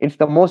intellect. It's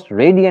the most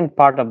radiant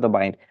part of the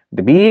mind.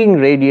 The being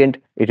radiant,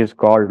 it is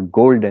called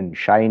golden,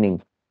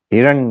 shining,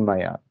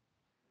 Hiranmaya.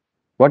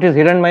 What is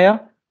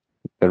Hiranmaya?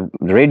 The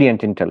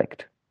radiant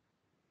intellect.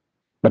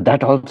 But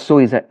that also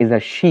is a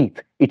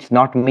sheath. It's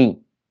not me.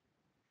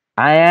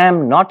 I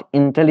am not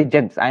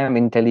intelligence. I am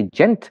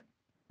intelligent,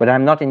 but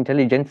I'm not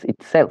intelligence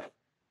itself.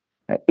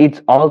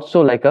 It's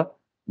also like a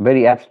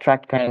very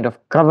abstract kind of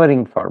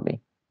covering for me.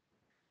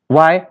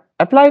 Why?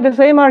 Apply the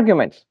same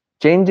arguments,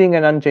 changing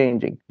and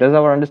unchanging. Does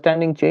our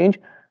understanding change?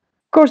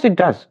 Of course it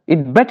does.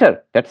 It's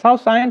better. That's how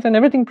science and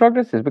everything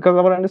progresses, because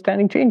our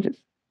understanding changes.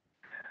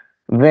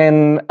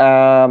 Then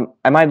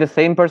am I the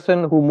same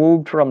person who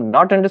moved from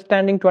not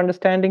understanding to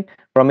understanding,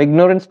 from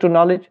ignorance to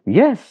knowledge?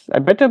 Yes, I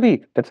better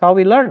be. That's how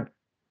we learn.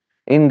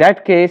 In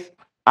that case,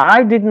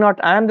 I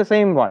am the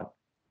same one.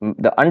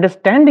 the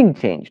understanding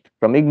changed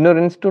from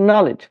ignorance to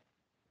knowledge.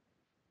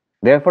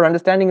 Therefore,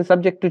 understanding is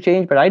subject to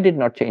change, but I did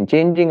not change.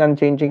 Changing,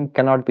 unchanging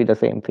cannot be the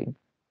same thing.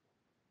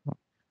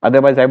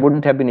 Otherwise, I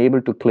wouldn't have been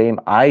able to claim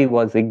I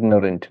was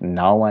ignorant.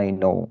 Now I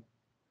know.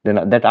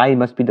 Then that I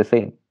must be the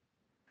same.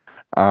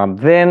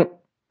 Then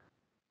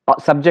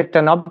subject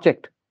and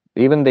object.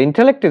 Even the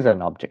intellect is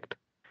an object.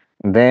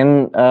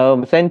 Then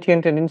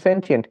sentient and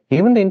insentient.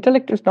 Even the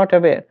intellect is not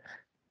aware.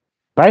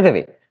 By the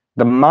way,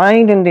 the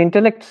mind and the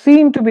intellect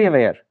seem to be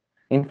aware.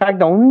 In fact,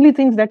 the only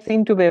things that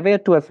seem to be aware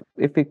to us,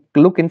 if we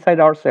look inside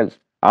ourselves,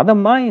 are the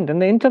mind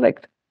and the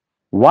intellect.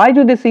 Why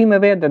do they seem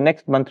aware? The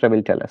next mantra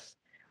will tell us.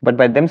 But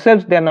by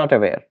themselves, they are not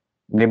aware.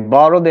 They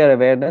borrow their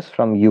awareness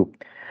from you.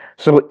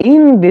 So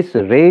in this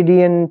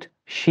radiant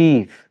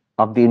sheath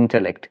of the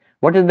intellect,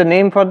 what is the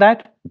name for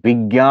that?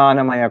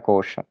 Vijnanamaya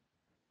kosha.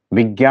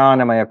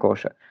 Vijnanamaya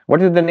kosha.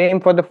 What is the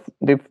name for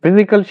the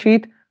physical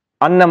sheath?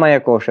 Annamaya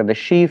kosha, the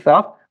sheath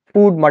of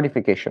food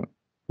modification.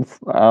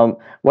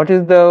 What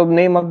is the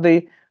name of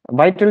the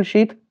vital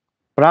sheath?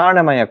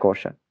 Pranamaya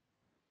kosha.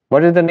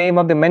 What is the name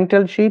of the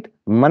mental sheath?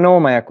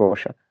 Manomaya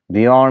kosha.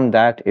 Beyond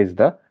that is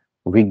the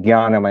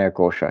Vijnanamaya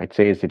kosha. It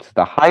says it's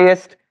the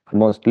highest,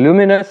 most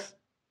luminous.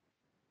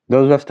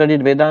 Those who have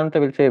studied Vedanta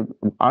will say,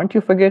 aren't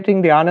you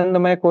forgetting the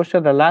Anandamaya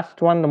kosha, the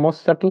last one, the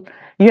most subtle?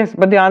 Yes,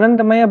 but the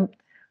Anandamaya,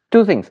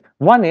 two things.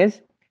 One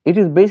is, it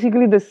is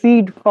basically the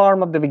seed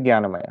form of the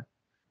Vijnanamaya.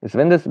 It's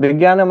when this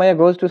Vijnanamaya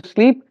goes to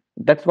sleep,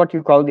 that's what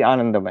you call the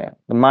Anandamaya.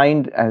 The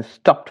mind has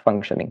stopped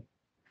functioning.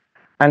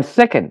 And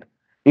second,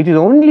 it is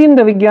only in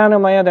the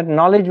Vijnanamaya that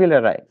knowledge will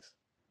arise.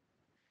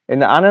 In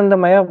the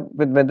Anandamaya,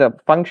 with the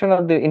function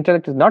of the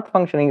intellect is not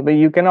functioning, but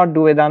you cannot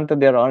do Vedanta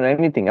there or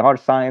anything, or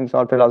science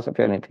or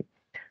philosophy or anything.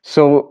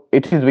 So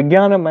it is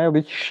Vijnanamaya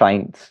which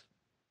shines,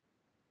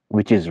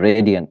 which is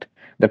radiant.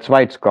 That's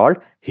why it's called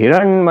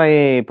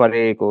Hiranmaye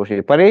Pare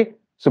Koshe. Pare,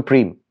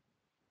 supreme.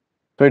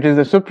 So it is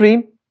the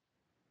supreme,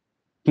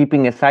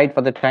 keeping aside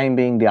for the time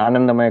being the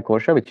Anandamaya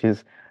Kosha, which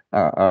is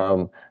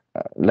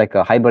like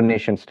a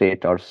hibernation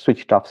state or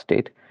switched off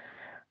state.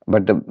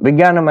 But the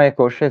Vijnanamaya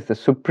Kosha is the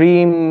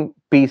supreme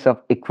piece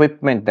of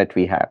equipment that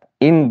we have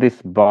in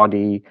this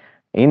body,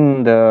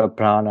 in the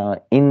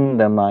prana, in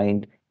the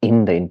mind,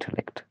 in the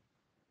intellect.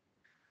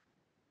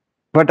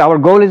 But our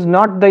goal is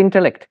not the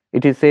intellect.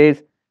 It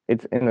says,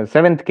 it's in the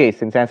seventh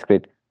case in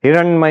Sanskrit,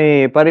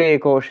 Hiranmaye Pare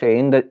Koshe,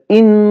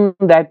 in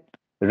that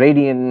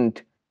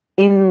radiant,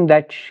 in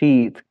that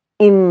sheath,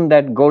 in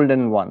that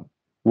golden one.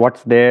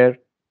 What's there?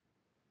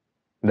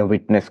 The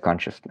witness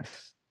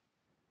consciousness.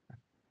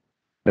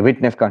 The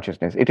witness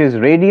consciousness. It is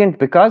radiant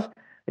because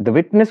the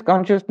witness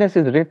consciousness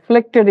is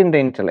reflected in the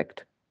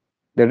intellect.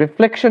 The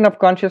reflection of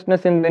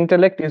consciousness in the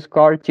intellect is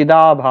called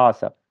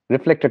Chidabhasa,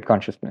 reflected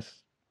consciousness.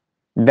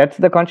 That's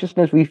the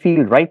consciousness we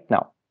feel right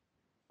now.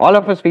 All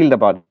of us feel the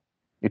body.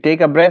 You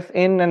take a breath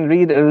in and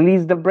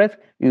release the breath,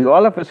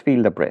 all of us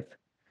feel the breath.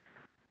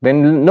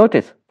 Then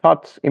notice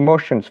thoughts,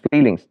 emotions,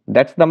 feelings.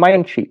 That's the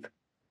mind sheath.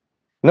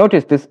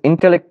 Notice this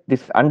intellect,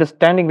 this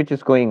understanding which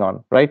is going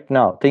on right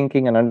now,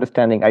 thinking and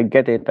understanding. I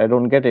get it, I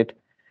don't get it.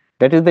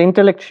 That is the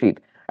intellect sheath.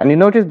 And you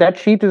notice that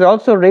sheath is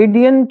also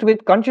radiant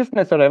with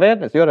consciousness or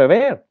awareness. You're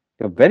aware.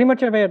 You're very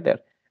much aware there.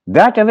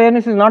 That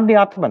awareness is not the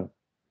Atman.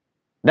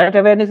 That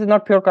awareness is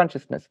not pure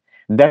consciousness.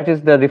 That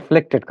is the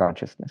reflected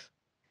consciousness.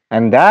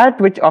 And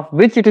that of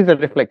which it is a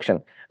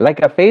reflection, like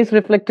a face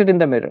reflected in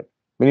the mirror.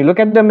 When you look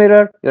at the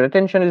mirror, your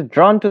attention is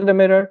drawn to the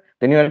mirror,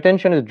 then your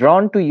attention is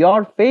drawn to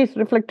your face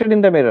reflected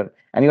in the mirror.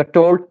 And you're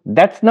told,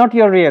 that's not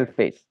your real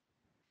face.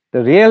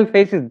 The real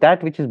face is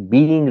that which is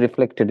being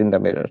reflected in the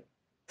mirror.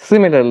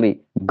 Similarly,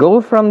 go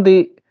from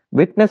the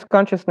witness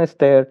consciousness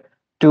there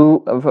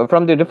to,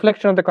 from the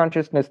reflection of the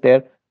consciousness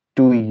there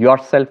to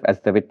yourself as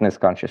the witness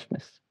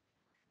consciousness.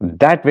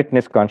 That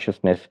witness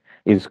consciousness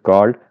is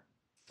called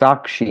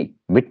Sakshi,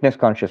 witness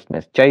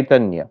consciousness,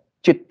 Chaitanya,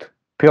 Chit,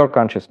 pure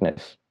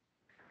consciousness.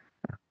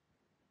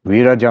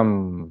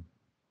 Virajam,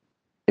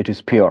 it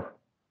is pure.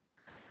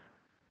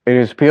 It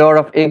is pure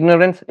of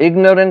ignorance.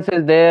 Ignorance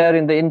is there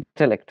in the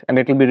intellect and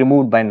it will be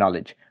removed by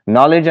knowledge.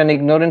 Knowledge and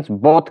ignorance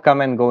both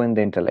come and go in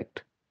the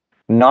intellect,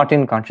 not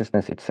in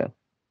consciousness itself.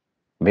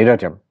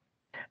 Virajam.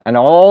 And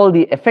all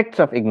the effects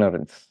of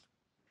ignorance,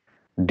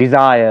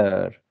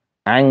 desire,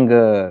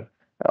 anger,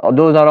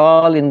 those are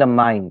all in the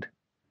mind,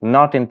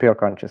 not in pure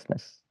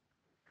consciousness.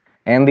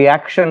 And the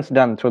actions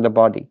done through the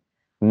body,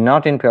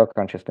 not in pure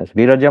consciousness.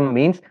 Virajam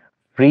means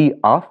free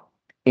of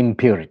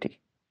impurity.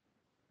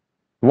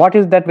 What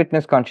is that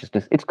witness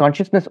consciousness? It's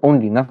consciousness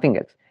only, nothing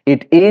else.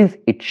 It is,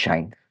 it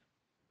shines.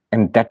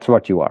 And that's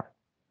what you are.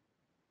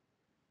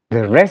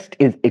 The rest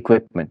is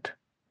equipment.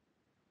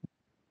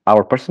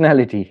 Our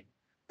personality,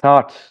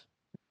 thoughts,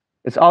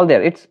 it's all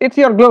there. It's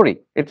your glory.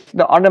 It's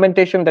the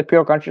ornamentation that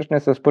pure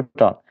consciousness has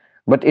put on.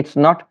 But it's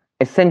not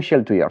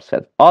essential to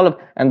yourself.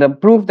 And the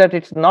proof that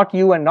it's not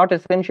you and not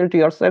essential to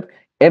yourself,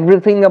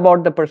 everything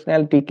about the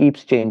personality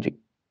keeps changing.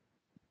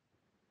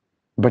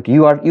 But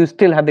you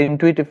still have the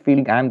intuitive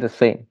feeling, I am the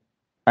same.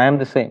 I am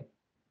the same.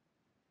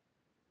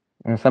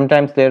 And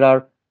sometimes there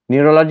are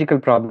neurological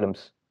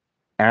problems.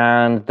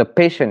 and the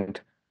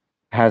patient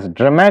has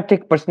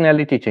dramatic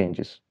personality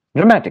changes.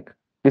 Dramatic.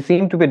 They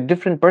seem to be a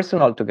different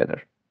person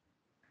altogether.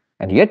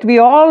 And yet we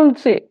all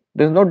say,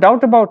 there's no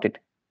doubt about it,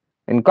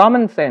 in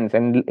common sense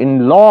and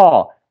in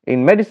law,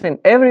 in medicine,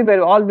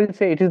 everywhere, all will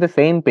say it is the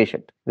same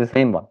patient, the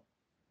same one.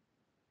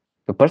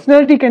 The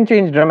personality can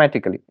change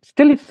dramatically.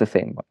 Still, it's the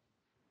same one.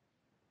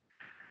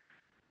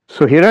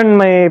 So,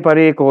 Hiranmaye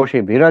Pare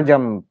Koshe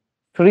Virajam,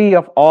 free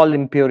of all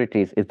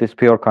impurities, is this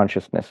pure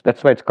consciousness.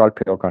 That's why it's called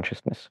pure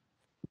consciousness.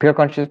 Pure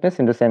consciousness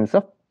in the sense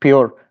of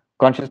pure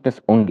consciousness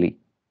only.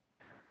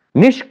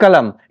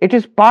 Nishkalam, it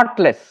is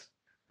partless.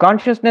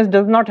 Consciousness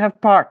does not have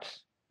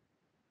parts.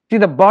 See,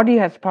 the body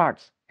has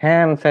parts,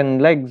 hands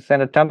and legs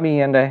and a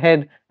tummy and a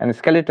head and a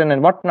skeleton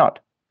and whatnot.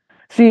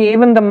 See,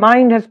 even the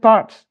mind has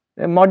parts,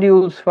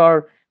 modules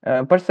for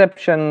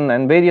perception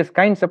and various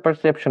kinds of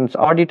perceptions,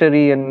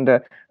 auditory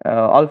and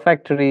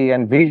olfactory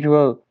and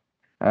visual.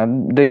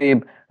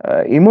 The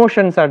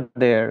emotions are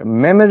there,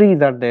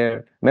 memories are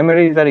there.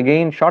 Memories are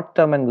again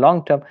short-term and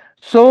long-term.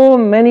 So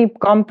many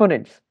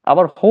components.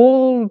 Our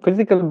whole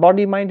physical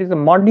body-mind is a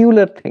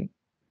modular thing.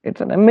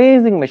 It's an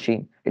amazing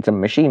machine. It's a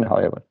machine,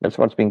 however. That's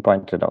what's being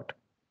pointed out.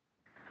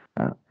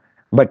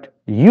 But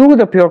you,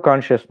 the pure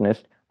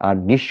consciousness, are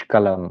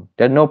nishkalam.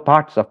 There are no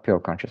parts of pure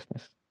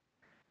consciousness.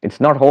 It's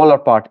not whole or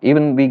part.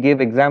 Even we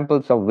give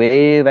examples of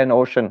wave and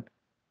ocean,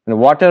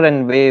 water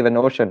and wave and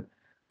ocean.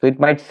 So it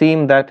might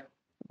seem that,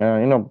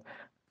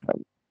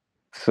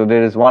 so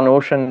there is one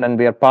ocean and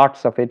we are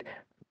parts of it.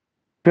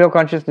 Pure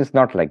consciousness is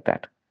not like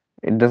that.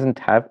 It doesn't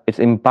have, it's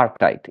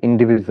impartite,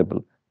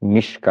 indivisible,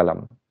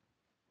 nishkalam.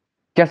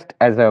 Just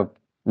as a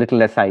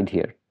little aside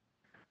here.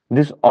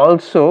 This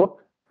also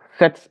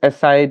sets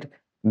aside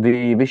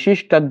the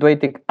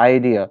Vishishtadvaitic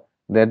idea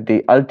that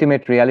the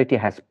ultimate reality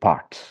has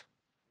parts.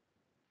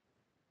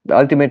 The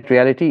ultimate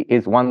reality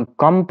is one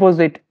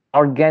composite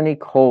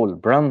organic whole,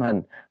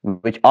 Brahman,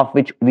 of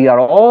which we are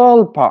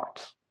all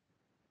parts.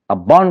 A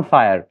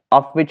bonfire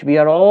of which we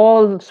are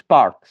all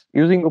sparks,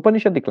 using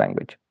Upanishadic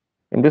language,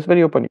 in this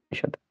very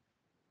Upanishad.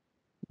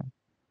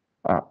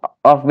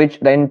 Of which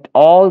then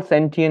all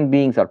sentient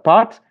beings are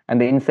parts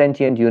and the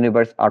insentient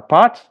universe are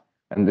parts.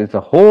 And there's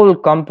a whole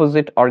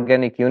composite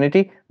organic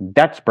unity.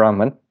 That's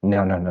Brahman.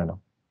 No.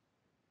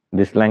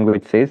 This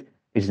language says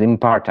it's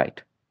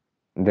impartite.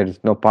 There is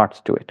no parts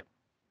to it.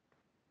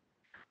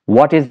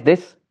 What is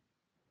this?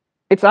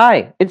 It's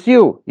I, it's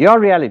you,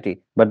 your reality.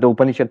 But the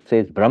Upanishad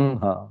says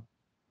Brahma,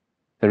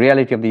 the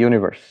reality of the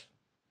universe.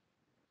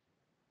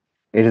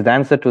 It is the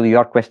answer to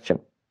your question.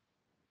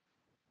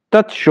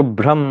 Tat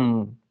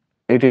Shubhram,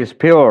 it is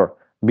pure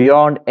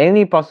beyond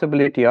any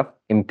possibility of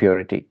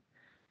impurity.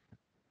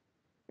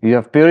 You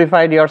have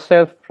purified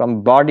yourself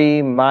from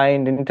body,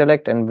 mind,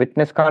 intellect, and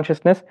witness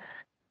consciousness.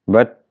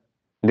 But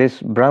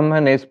this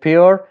Brahman is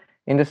pure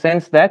in the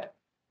sense that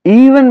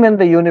even when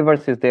the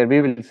universe is there,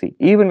 we will see,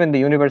 even when the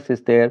universe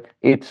is there,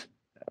 its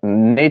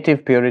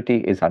native purity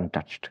is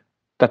untouched.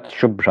 Tat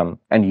Shubhram,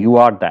 and you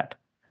are that.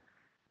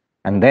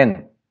 And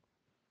then,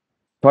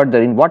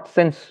 further, in what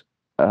sense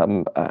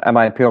am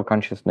I pure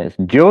consciousness?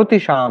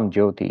 Jyotisham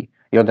Jyoti,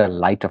 you're the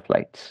light of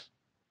lights.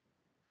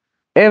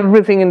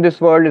 Everything in this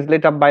world is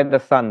lit up by the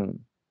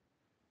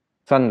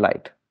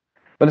sunlight.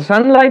 But the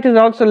sunlight is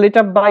also lit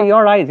up by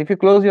your eyes. If you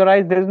close your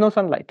eyes, there is no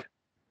sunlight.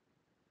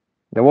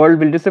 The world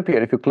will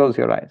disappear if you close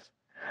your eyes.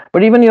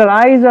 But even your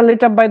eyes are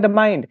lit up by the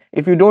mind.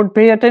 If you don't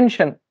pay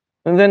attention,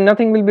 then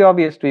nothing will be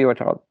obvious to you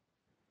at all.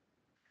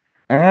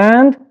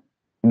 And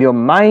your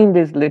mind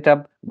is lit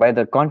up by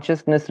the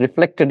consciousness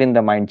reflected in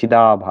the mind,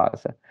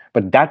 Chidabhasa.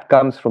 But that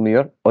comes from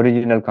your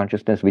original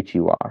consciousness, which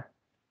you are.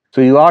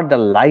 So you are the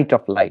light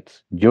of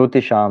lights,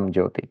 Jyotisham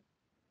Jyoti.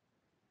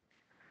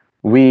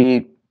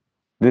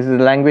 This is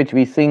the language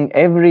we sing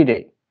every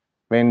day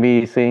when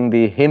we sing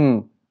the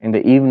hymn in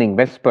the evening,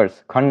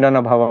 Vespers,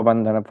 Khandana Bhava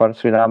Bandhana for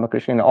Sri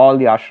Ramakrishna, in all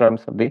the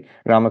ashrams of the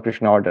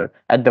Ramakrishna order.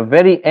 At the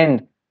very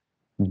end,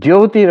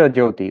 Jyotira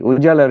Jyoti,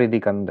 Ujjala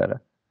Riddhi Kandara.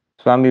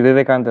 Swami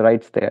Vivekananda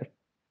writes there,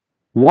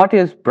 what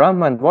is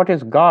Brahman? What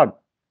is God?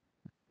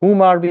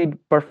 Whom are we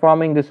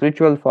performing this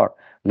ritual for?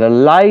 The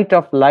light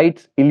of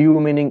lights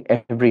illumining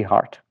every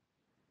heart.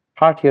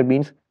 Heart here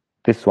means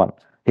this one.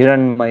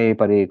 Hiranmaye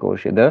Pare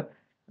Koshe,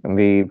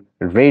 the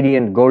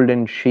radiant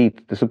golden sheath,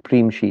 the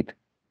supreme sheath.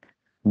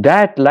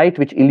 That light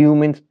which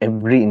illumines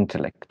every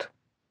intellect.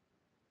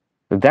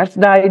 So that's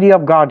the idea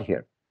of God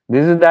here.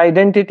 This is the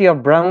identity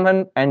of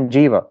Brahman and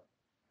Jiva.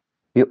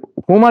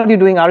 Whom are you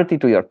doing arati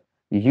to?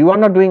 You are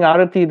not doing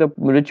arati, the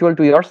ritual,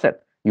 to yourself.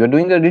 You are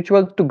doing the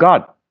ritual to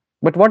God.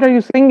 But what are you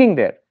singing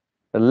there?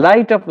 The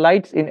light of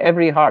lights in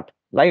every heart.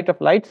 Light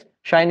of lights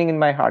shining in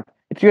my heart.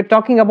 You're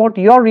talking about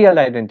your real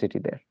identity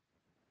there.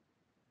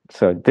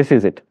 So this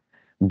is it.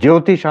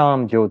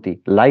 Jyotisham Jyoti,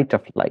 light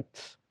of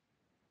lights.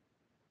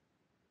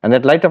 And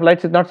that light of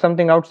lights is not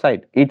something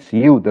outside. It's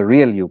you, the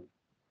real you.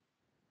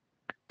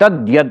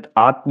 Tad yad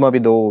atma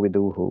vido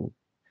viduhu.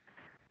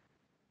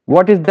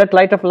 What is that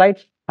light of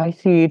lights? I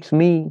see, it's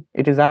me.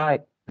 It is I,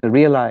 the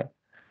real I.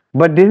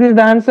 But this is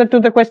the answer to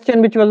the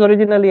question which was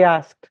originally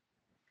asked.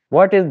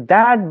 What is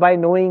that by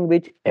knowing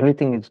which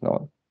everything is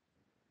known?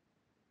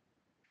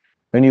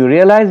 When you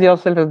realize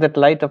yourself as that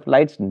light of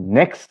lights,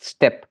 next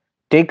step,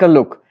 take a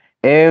look.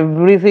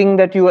 Everything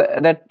that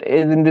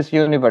is in this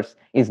universe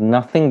is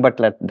nothing but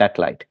that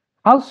light.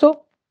 How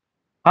so?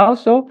 How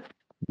so?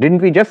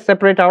 Didn't we just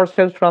separate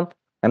ourselves from,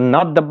 I'm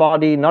not the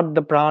body, not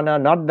the prana,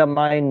 not the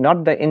mind,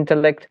 not the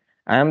intellect,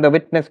 I am the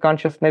witness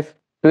consciousness.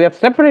 So we have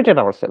separated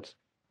ourselves.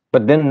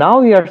 But then now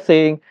we are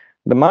saying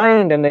the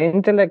mind and the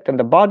intellect and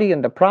the body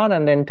and the prana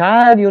and the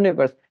entire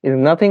universe is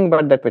nothing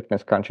but that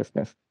witness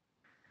consciousness.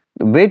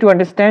 The way to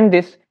understand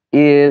this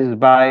is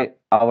by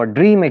our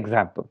dream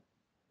example.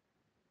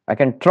 I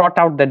can trot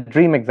out that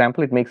dream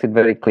example, it makes it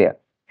very clear.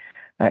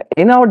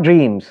 In your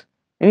dreams,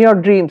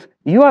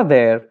 you are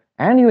there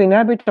and you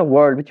inhabit a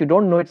world which you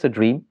don't know it's a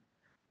dream.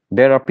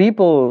 There are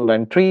people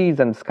and trees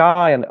and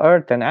sky and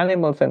earth and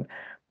animals, and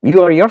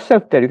you are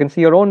yourself there. You can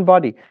see your own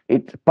body.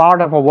 It's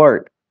part of a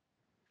world.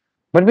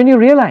 But when we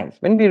realize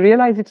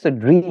it's a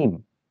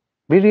dream,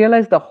 we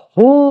realize the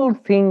whole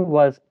thing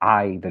was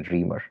I, the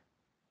dreamer.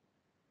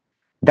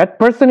 That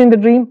person in the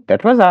dream,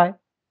 that was I.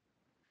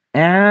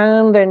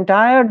 And the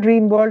entire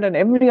dream world and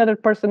every other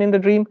person in the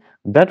dream,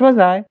 that was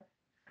I.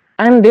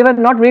 And they were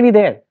not really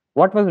there.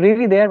 What was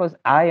really there was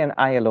I and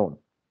I alone.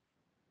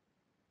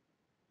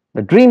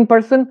 The dream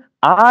person,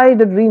 I,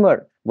 the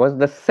dreamer, was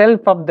the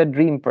self of the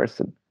dream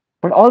person.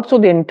 But also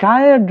the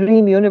entire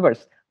dream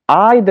universe,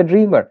 I, the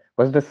dreamer,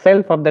 was the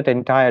self of that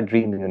entire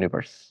dream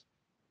universe.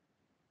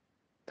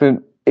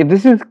 So if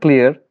this is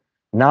clear,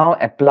 now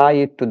apply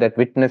it to that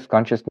witness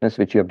consciousness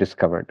which you have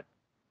discovered.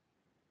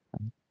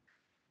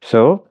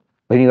 So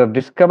when you have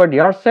discovered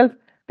yourself,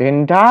 the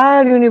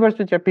entire universe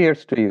which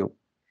appears to you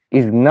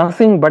is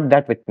nothing but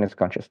that witness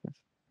consciousness.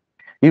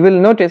 You will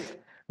notice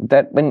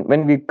that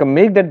when we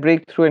make that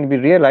breakthrough and we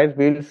realize,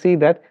 we will see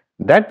that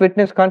that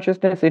witness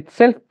consciousness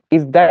itself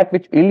is that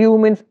which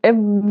illumines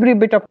every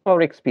bit of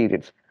our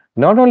experience.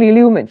 Not only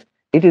illumines,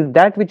 it is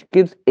that which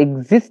gives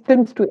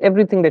existence to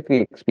everything that we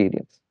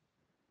experience.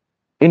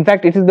 In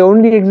fact, it is the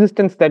only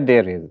existence that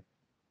there is.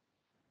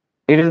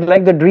 It is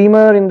like the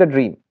dreamer in the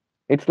dream.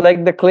 It's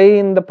like the clay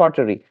in the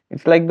pottery.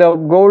 It's like the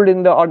gold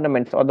in the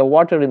ornaments or the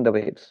water in the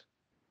waves.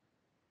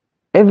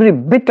 Every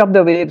bit of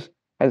the waves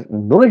has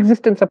no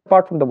existence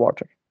apart from the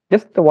water,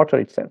 just the water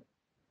itself.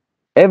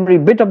 Every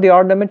bit of the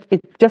ornament is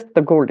just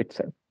the gold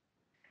itself.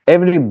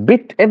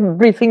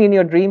 Everything in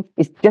your dream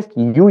is just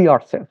you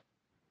yourself,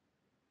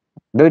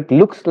 though it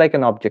looks like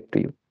an object to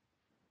you.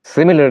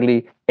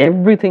 Similarly,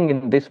 everything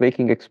in this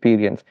waking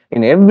experience,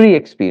 in every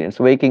experience,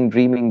 waking,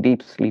 dreaming,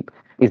 deep sleep,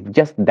 is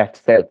just that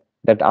self,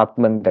 that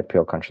Atman, that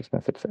pure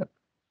consciousness itself.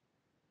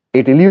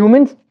 It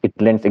illumines, it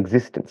lends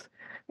existence.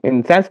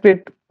 In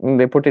Sanskrit,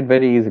 they put it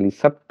very easily,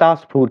 satta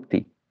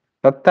spurti.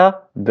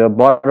 Satta, the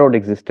borrowed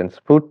existence.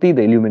 Spurti,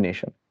 the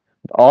illumination.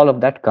 All of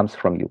that comes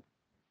from you.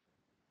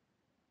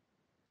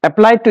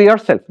 Apply it to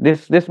yourself,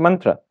 this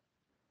mantra.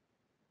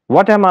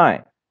 What am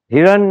I?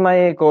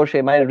 Hiranmaye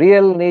koshe. My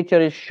real nature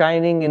is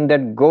shining in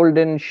that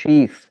golden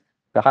sheath,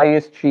 the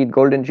highest sheath,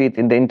 golden sheath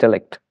in the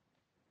intellect.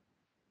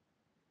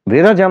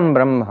 Virajam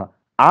Brahma.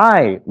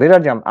 I am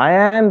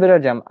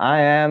Virajam. I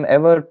am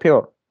ever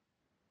pure.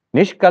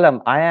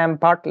 Nishkalam. I am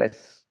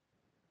partless.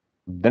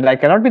 Then I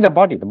cannot be the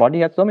body. The body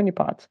has so many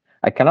parts.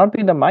 I cannot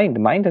be the mind. The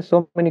mind has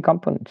so many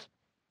components.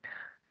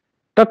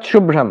 Tat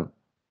Shubhram.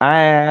 I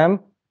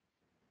am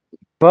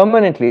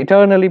permanently,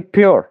 eternally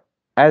pure.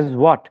 As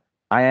what?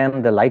 I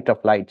am the light of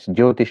lights.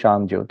 Jyoti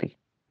Sham Jyoti.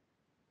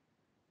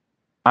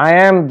 I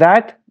am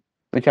that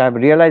which I have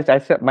realized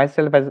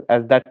myself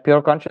as that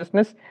pure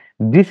consciousness.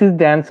 This is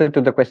the answer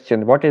to the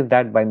question, what is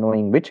that by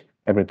knowing which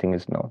everything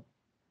is known?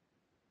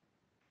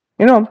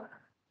 You know,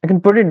 I can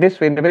put it this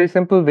way, in a very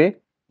simple way,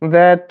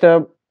 that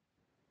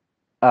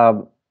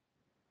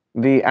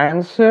the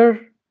answer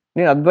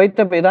in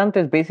Advaita Vedanta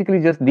is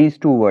basically just these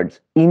two words,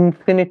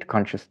 infinite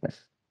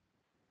consciousness.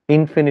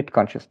 Infinite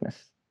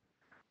consciousness.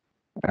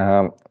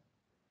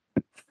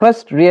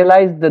 First,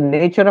 realize the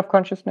nature of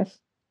consciousness,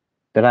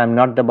 that I am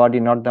not the body,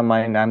 not the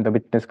mind, I am the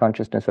witness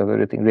consciousness of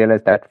everything.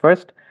 Realize that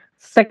first.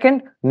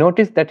 Second,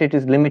 notice that it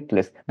is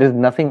limitless. There is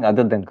nothing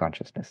other than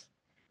consciousness.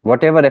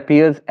 Whatever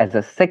appears as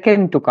a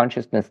second to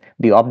consciousness,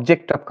 the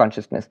object of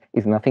consciousness,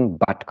 is nothing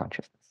but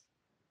consciousness.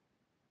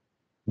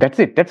 That's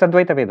it. That's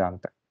Advaita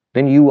Vedanta.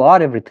 Then you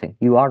are everything.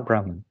 You are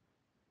Brahman.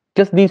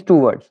 Just these two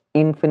words,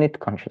 infinite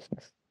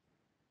consciousness.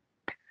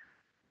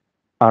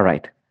 All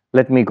right,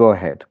 let me go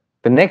ahead.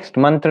 The next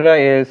mantra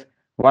is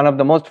one of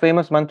the most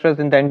famous mantras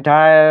in the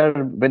entire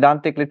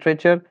Vedantic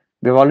literature.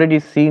 We've already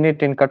seen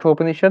it in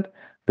Kathopanishad.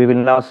 We will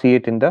now see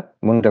it in the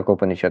Mundaka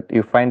Upanishad.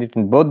 You find it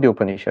in both the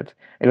Upanishads.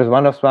 It was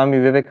one of Swami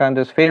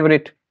Vivekananda's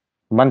favorite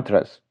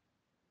mantras.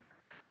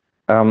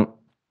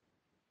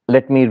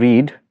 Let me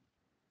read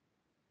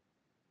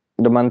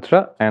the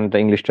mantra and the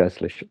English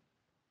translation.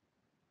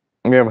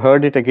 We have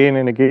heard it again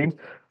and again.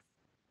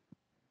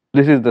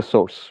 This is the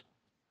source.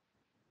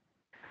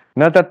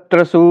 Na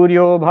tatra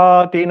suryo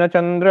bhati na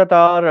chandra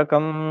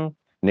tarakam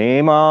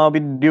nema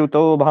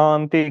vidyuto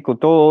bhanti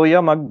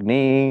kutoyam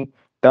agni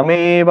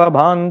Tameva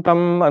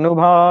bhantam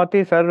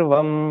anubhati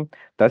sarvam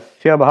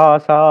tasya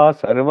bhasa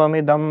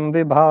sarvamidam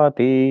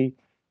vibhati.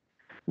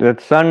 The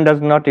sun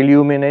does not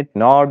illuminate,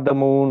 nor the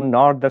moon,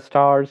 nor the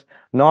stars,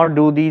 nor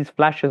do these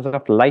flashes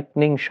of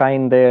lightning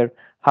shine there.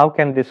 How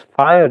can this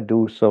fire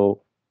do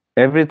so?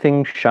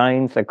 Everything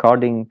shines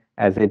according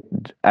as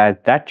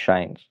that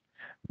shines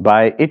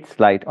by its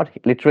light, or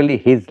literally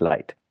his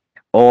light.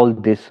 All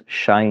this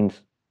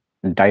shines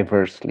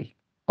diversely.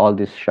 All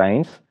this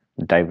shines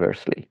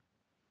diversely.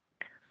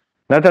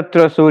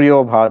 Natatra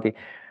suryo bhati.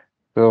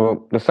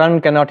 So the sun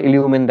cannot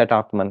illumine that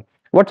Atman.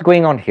 What's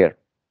going on here?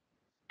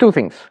 Two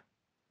things.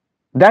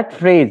 That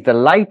phrase, the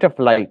light of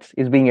lights,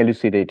 is being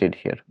elucidated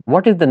here.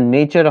 What is the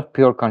nature of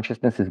pure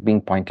consciousness is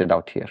being pointed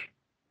out here.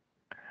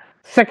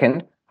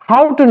 Second,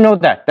 how to know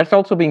that? That's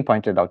also being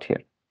pointed out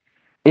here.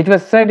 It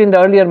was said in the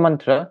earlier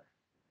mantra,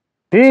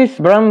 this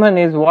Brahman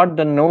is what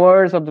the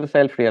knowers of the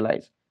self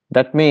realize.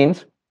 That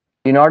means,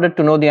 in order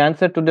to know the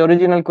answer to the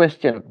original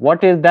question,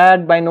 what is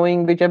that by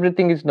knowing which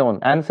everything is known?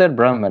 Answer,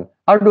 Brahman.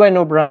 How do I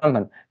know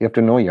Brahman? You have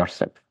to know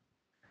yourself.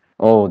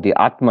 Oh, the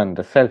Atman,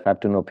 the self, I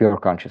have to know pure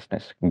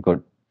consciousness.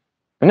 Good.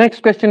 The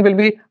next question will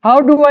be, how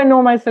do I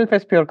know myself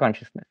as pure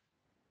consciousness?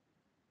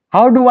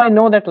 How do I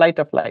know that light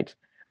of lights?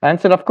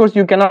 Answer, of course,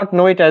 you cannot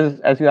know it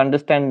as you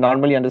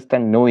normally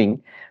understand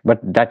knowing,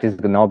 but that is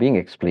now being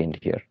explained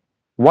here.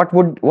 What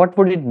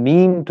would it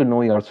mean to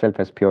know yourself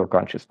as pure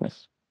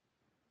consciousness?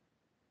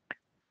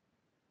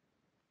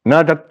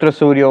 Na tatra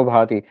suryo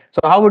bhati.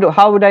 So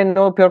how would I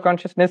know pure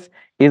consciousness?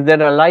 Is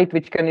there a light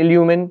which can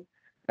illumine?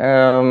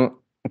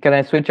 Can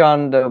I switch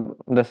on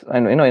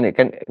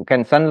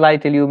can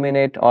sunlight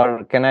illuminate,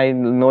 or can I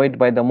know it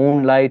by the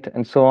moonlight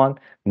and so on?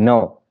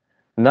 No,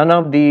 none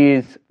of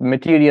these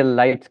material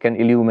lights can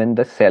illumine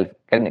the self.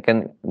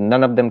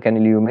 None of them can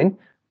illumine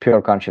pure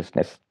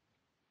consciousness.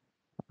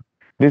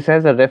 This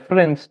has a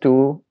reference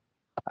to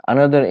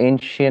another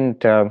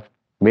ancient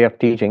way of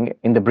teaching.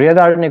 In the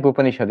Brihadaranyaka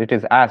Upanishad, it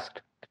is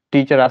asked,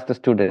 teacher asked the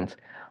students,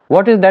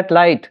 what is that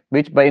light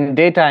which in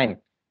daytime,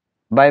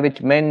 by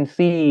which men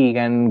see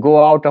and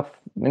go out of,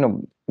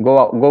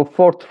 go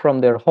forth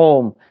from their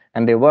home,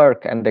 and they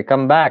work and they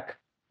come back,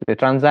 they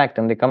transact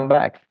and they come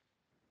back?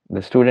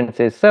 The student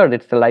says, sir,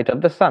 it's the light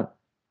of the sun.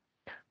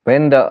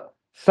 When the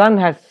sun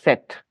has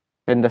set,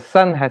 then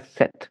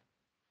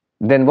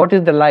what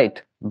is the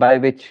light by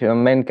which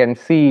men can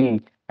see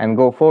and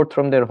go forth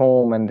from their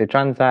home and they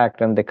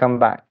transact and they come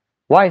back?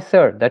 Why,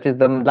 sir? That is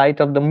the light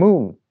of the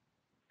moon.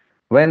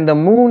 When the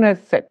moon has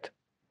set,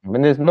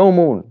 when there's no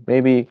moon,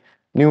 maybe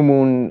new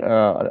moon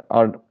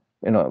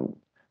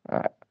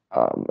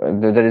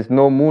there is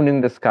no moon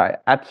in the sky,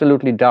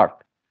 absolutely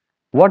dark.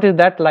 What is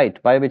that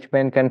light by which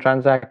men can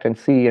transact and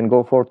see and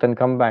go forth and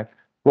come back?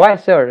 Why,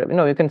 sir?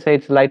 You can say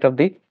it's light of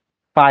the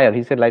fire.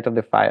 He said light of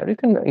the fire.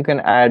 You can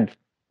add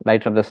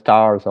light of the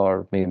stars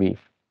or maybe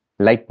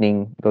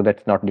lightning, though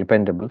that's not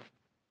dependable.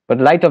 But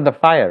light of the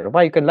fire.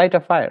 Why? You can light a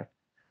fire.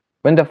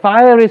 When the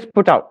fire is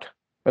put out,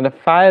 when the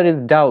fire is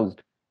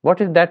doused,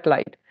 what is that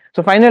light?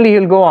 So finally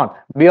he'll go on.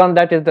 Beyond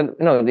that is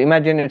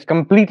imagine it's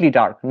completely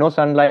dark. No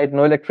sunlight,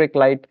 no electric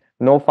light,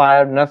 no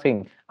fire,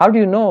 nothing. How do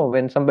you know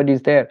when somebody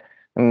is there?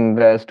 And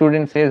the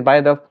student says,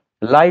 by the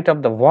light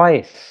of the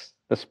voice.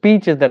 The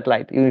speech is that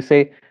light. You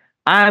say,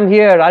 I am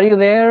here. Are you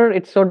there?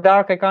 It's so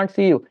dark, I can't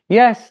see you.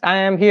 Yes, I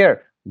am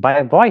here.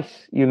 By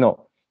voice,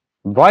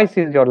 Voice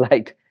is your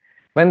light.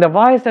 When the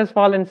voice has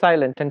fallen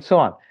silent and so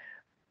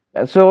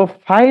on. So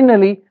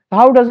finally,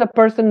 how does a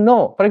person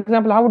know? For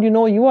example, how would you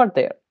know you are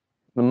there?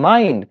 The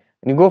mind.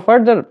 When you go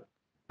further,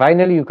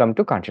 finally you come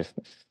to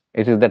consciousness.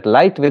 It is that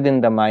light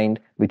within the mind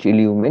which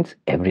illumines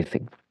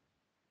everything.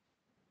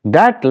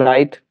 That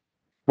light,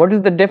 what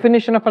is the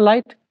definition of a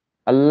light?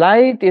 A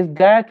light is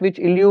that which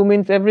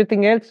illumines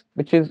everything else,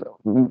 which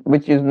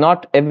is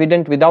not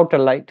evident without a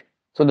light.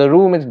 So the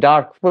room is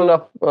dark, full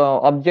of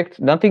objects.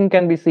 Nothing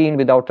can be seen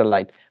without a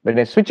light. When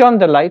I switch on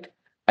the light,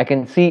 I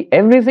can see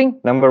everything,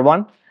 number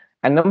one.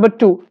 And number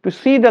two, to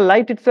see the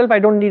light itself, I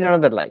don't need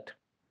another light.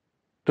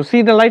 To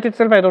see the light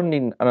itself, I don't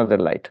need another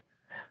light.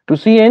 To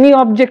see any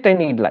object, I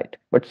need light.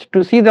 But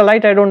to see the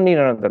light, I don't need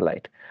another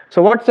light.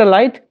 So what's the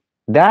light?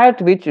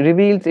 That which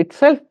reveals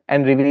itself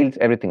and reveals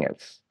everything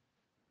else.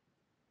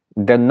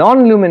 The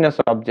non-luminous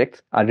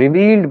objects are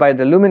revealed by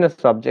the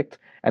luminous objects,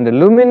 and the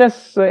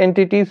luminous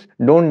entities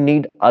don't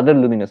need other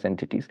luminous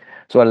entities.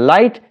 So a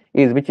light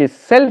is which is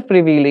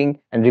self-revealing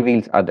and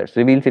reveals others,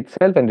 reveals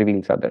itself and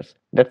reveals others.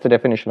 That's the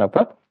definition of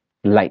a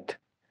light.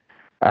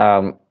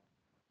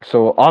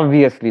 So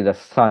obviously the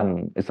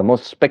sun is the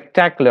most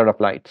spectacular of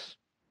lights.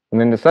 And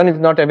when the sun is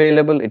not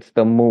available, it's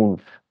the moon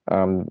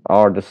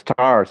or the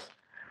stars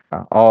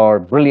or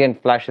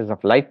brilliant flashes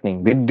of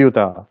lightning,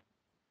 vidyuta.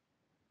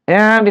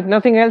 And if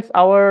nothing else,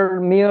 our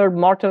mere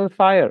mortal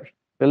fire,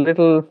 the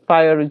little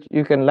fire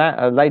you can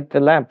light the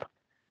lamp.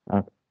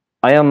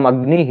 I am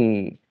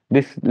Agnihi,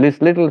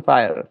 this little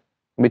fire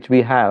which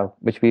we have,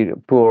 which we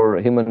poor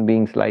human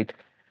beings light.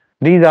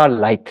 These are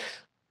lights.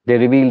 They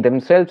reveal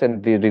themselves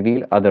and they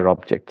reveal other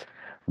objects.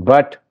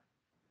 But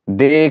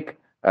they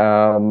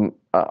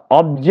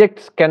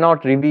objects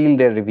cannot reveal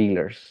their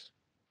revealers.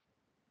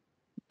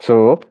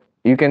 So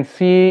you can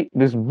see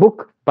this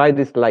book by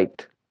this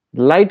light.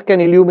 Light can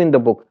illumine the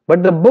book,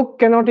 but the book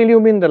cannot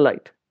illumine the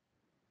light.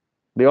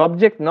 The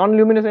object,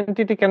 non-luminous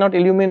entity, cannot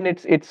illumine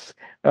its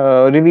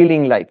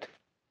revealing light.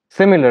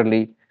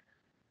 Similarly,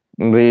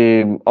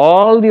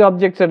 all the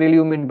objects are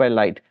illumined by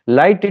light.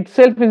 Light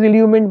itself is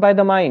illumined by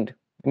the mind.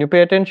 When you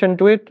pay attention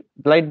to it,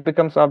 light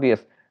becomes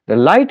obvious. The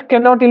light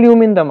cannot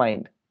illumine the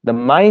mind. The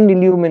mind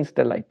illumines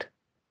the light.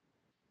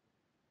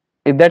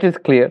 If that is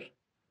clear,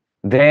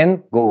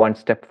 then go one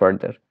step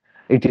further.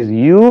 It is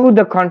you,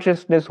 the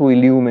consciousness, who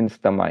illumines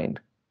the mind.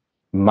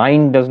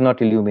 Mind does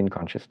not illumine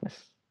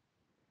consciousness.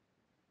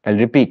 I'll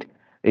repeat.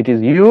 It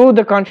is you,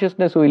 the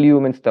consciousness, who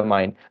illumines the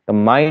mind. The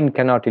mind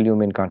cannot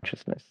illumine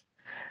consciousness.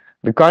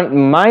 The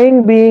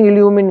mind being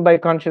illumined by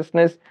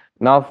consciousness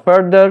now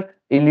further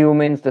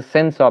illumines the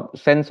sense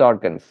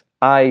organs,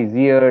 eyes,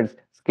 ears,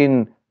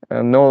 skin,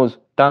 nose,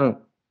 tongue.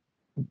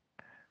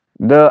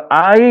 The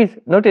eyes,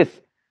 notice,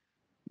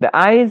 the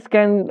eyes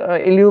can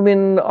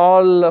illumine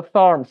all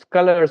forms,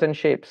 colors and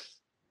shapes.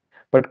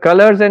 But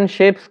colors and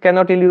shapes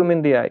cannot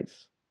illumine the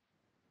eyes.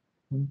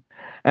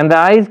 And the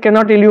eyes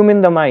cannot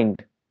illumine the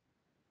mind.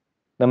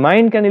 The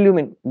mind can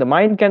illumine, the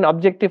mind can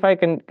objectify,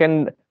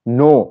 can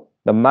know.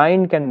 The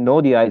mind can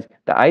know the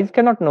eyes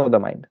cannot know the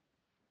mind.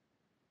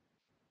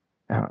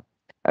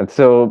 And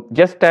so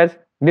just as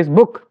this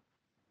book,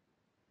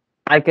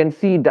 I can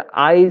see the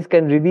eyes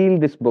can reveal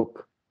this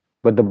book,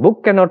 but the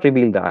book cannot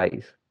reveal the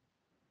eyes.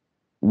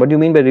 What do you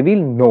mean by reveal?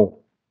 No.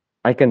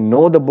 I can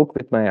know the book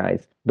with my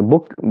eyes.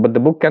 But the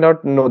book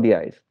cannot know the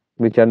eyes,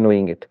 which are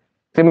knowing it.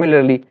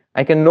 Similarly,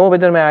 I can know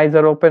whether my eyes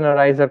are open or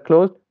eyes are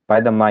closed by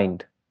the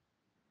mind.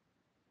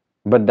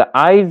 But the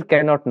eyes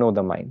cannot know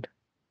the mind.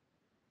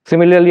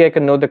 Similarly, I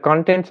can know the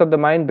contents of the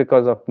mind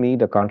because of me,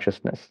 the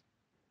consciousness.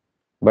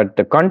 But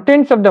the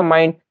contents of the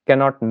mind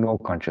cannot know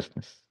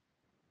consciousness.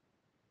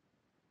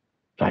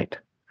 Right.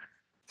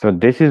 So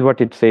this is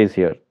what it says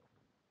here.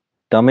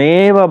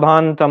 Tameva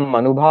bhantam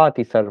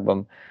anubhati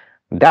sarvam.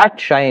 That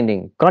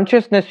shining,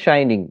 consciousness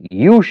shining,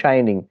 you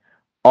shining,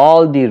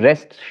 all the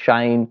rest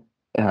shine,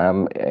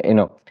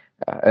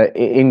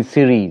 in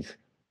series.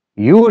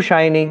 You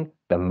shining,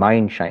 the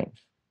mind shines.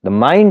 The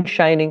mind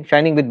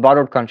shining with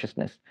borrowed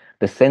consciousness.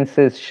 The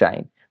senses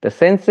shine. The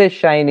senses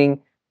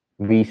shining,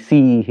 we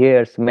see,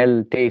 hear,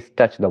 smell, taste,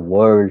 touch. The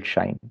world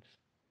shines.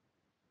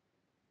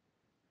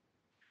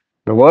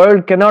 The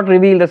world cannot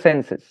reveal the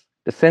senses.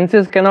 The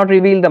senses cannot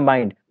reveal the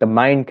mind. The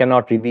mind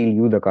cannot reveal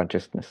you, the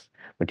consciousness.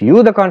 But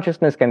you, the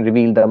consciousness, can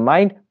reveal the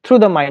mind, through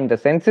the mind, the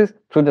senses,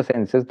 through the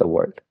senses, the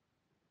world.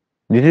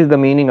 This is the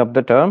meaning of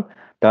the term,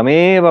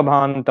 Tameva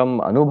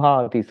bhantam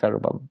anubhati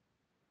sarvam.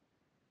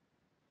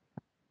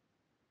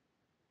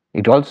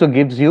 It also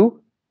gives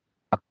you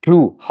a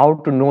clue how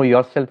to know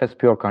yourself as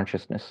pure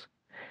consciousness.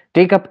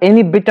 Take up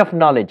any bit of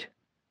knowledge.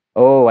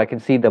 Oh, I can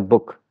see the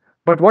book.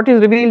 But what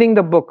is revealing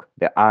the book?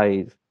 The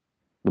eyes.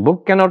 The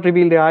book cannot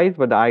reveal the eyes,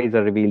 but the eyes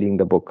are revealing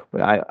the book.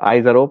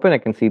 Eyes are open, I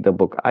can see the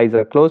book. Eyes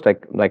are closed,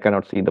 I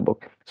cannot see the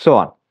book. So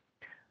on.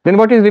 Then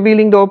what is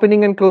revealing the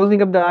opening and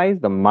closing of the eyes?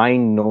 The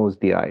mind knows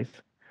the eyes.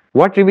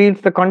 What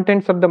reveals the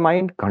contents of the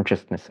mind?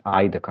 Consciousness.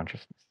 I, the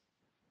consciousness.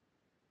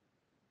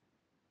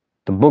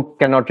 The book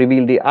cannot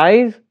reveal the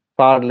eyes,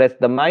 far less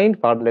the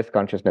mind, far less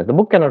consciousness. The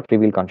book cannot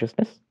reveal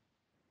consciousness.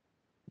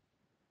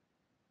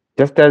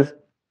 Just as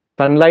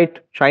sunlight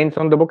shines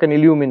on the book and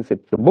illumines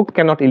it, the book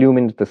cannot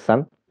illumine the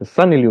sun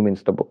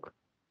illumines the book.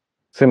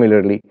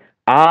 Similarly,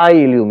 I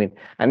illumine.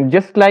 And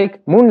just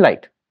like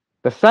moonlight,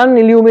 the sun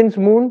illumines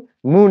moon,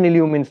 moon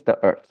illumines the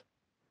earth.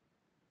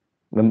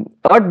 The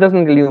earth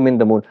doesn't illumine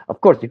the moon.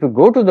 Of course, if you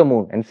go to the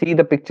moon and see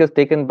the pictures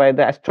taken by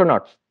the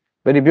astronauts,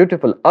 very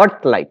beautiful,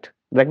 earth light,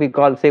 like we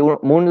call, say,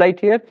 moonlight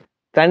here,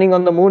 standing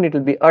on the moon, it will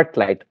be earth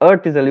light.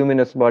 Earth is a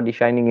luminous body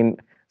shining in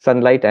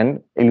sunlight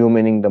and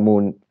illumining the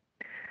moon.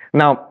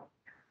 Now,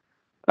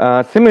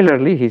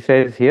 similarly, he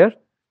says here,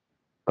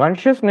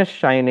 consciousness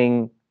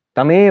shining,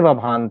 tameva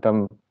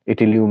bhantam,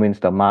 it illumines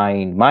the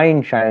mind.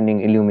 Mind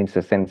shining illumines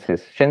the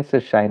senses.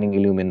 Senses shining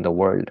illumine the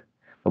world.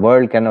 The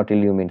world cannot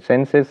illumine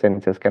senses.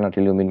 Senses cannot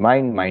illumine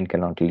mind. Mind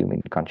cannot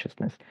illumine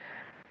consciousness.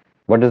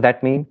 What does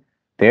that mean?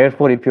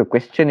 Therefore, if your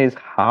question is,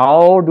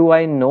 how do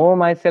I know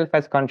myself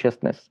as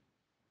consciousness?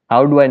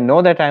 How do I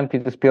know that I am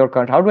this pure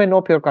consciousness? How do I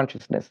know pure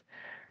consciousness?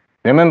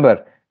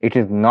 Remember, it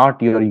is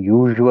not your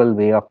usual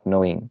way of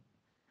knowing.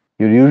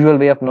 Your usual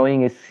way of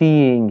knowing is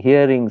seeing,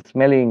 hearing,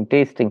 smelling,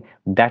 tasting.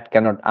 That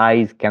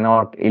eyes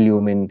cannot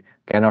illumine,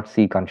 cannot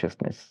see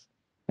consciousness.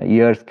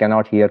 Ears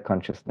cannot hear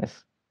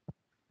consciousness.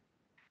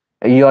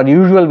 Your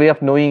usual way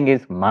of knowing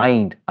is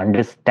mind,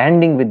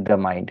 understanding with the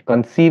mind,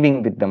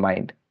 conceiving with the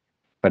mind.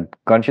 But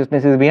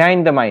consciousness is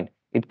behind the mind.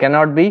 It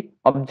cannot be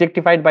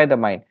objectified by the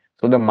mind.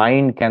 So the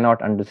mind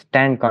cannot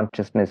understand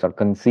consciousness or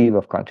conceive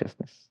of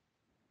consciousness.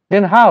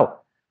 Then how?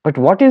 But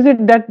what is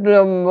it that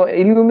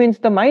illumines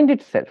the mind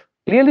itself?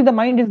 Clearly the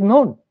mind is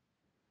known.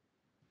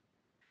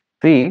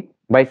 See,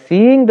 by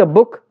seeing the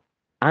book,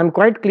 I'm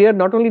quite clear.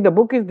 Not only the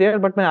book is there,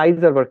 but my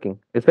eyes are working.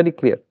 It's very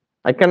clear.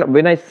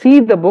 When I see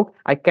the book,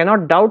 I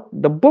cannot doubt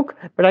the book,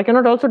 but I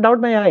cannot also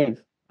doubt my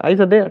eyes. Eyes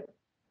are there.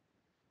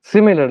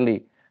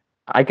 Similarly,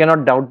 I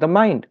cannot doubt the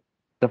mind.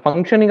 The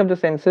functioning of the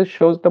senses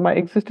shows the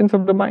existence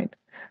of the mind.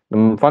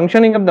 The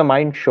functioning of the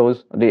mind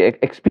shows the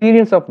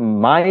experience of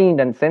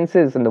mind and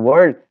senses in the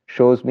world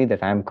shows me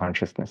that I am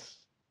consciousness.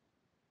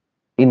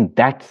 In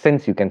that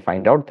sense, you can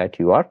find out that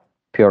you are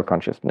pure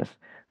consciousness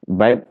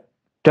by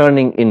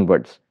turning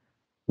inwards.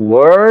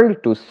 World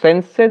to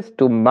senses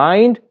to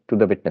mind to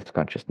the witness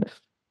consciousness.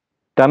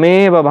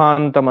 Tameva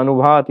bhantam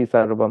anubhati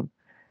sarvam.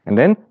 And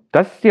then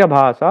tasya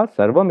bhasa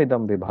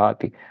sarvamidam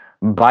vibhati.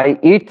 By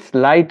its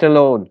light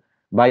alone,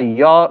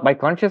 by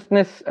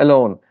consciousness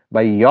alone,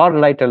 by your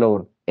light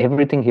alone,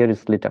 everything here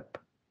is lit up.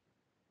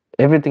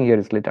 Everything here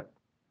is lit up.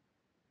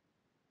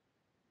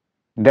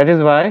 That is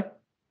why,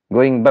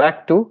 going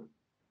back to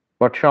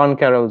what Sean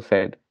Carroll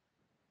said,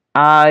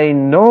 I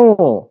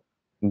know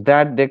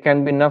that there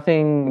can be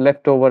nothing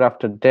left over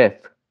after death.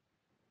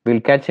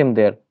 We'll catch him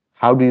there.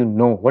 How do you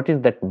know? What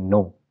is that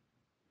know?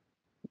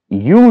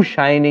 You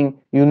shining,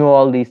 you know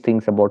all these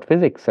things about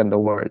physics and the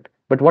world.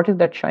 But what is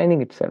that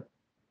shining itself?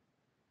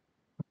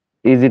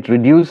 Is it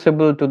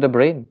reducible to the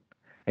brain?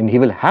 And he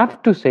will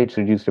have to say it's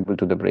reducible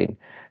to the brain.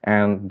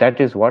 And that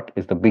is what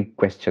is the big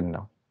question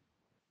now.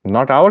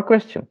 Not our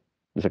question.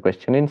 It's a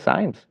question in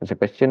science. It's a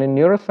question in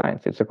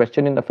neuroscience. It's a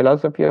question in the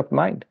philosophy of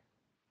mind.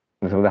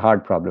 This is the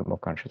hard problem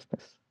of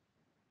consciousness.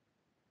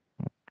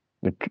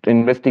 The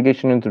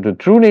investigation into the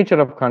true nature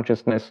of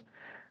consciousness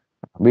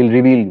will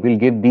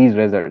give these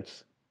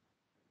results.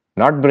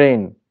 Not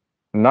brain,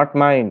 not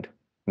mind,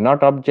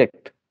 not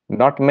object,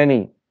 not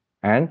many,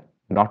 and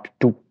not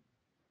two.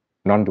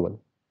 Non-dual.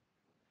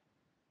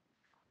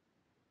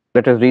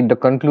 Let us read the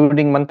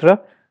concluding mantra,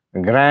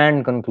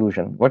 grand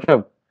conclusion. What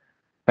a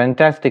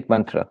fantastic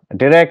mantra, a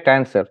direct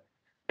answer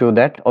to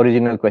that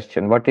original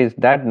question. What is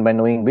that? By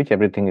knowing which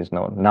everything is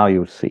known. Now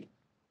you see.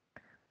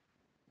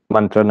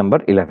 Mantra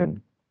number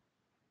 11.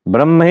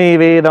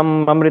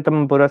 Brahmaivedam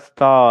amritam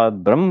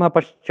purastad, brahma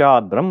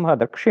paschat, brahma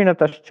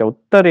dakshinatascha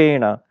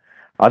uttarena,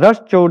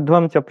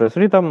 adaschaudhvam cha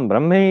prasritam,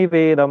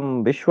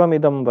 brahmaivedam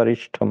vishwamidam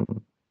varishtham.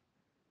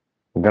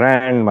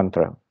 Grand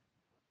mantra.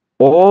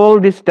 All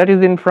this that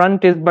is in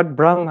front is but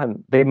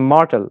Brahman, the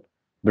immortal.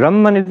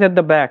 Brahman is at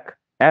the back,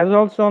 as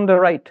also on the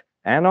right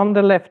and on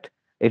the left.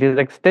 It is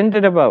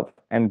extended above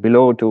and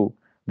below too.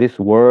 This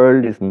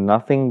world is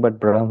nothing but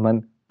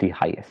Brahman, the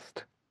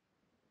highest.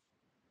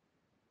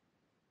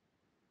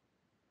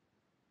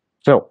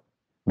 So,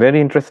 very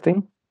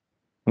interesting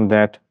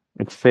that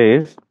it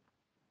says,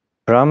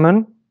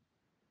 Brahman,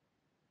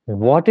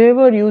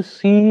 whatever you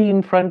see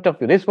in front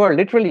of you, this world,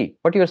 literally,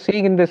 what you are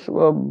seeing in this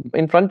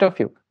in front of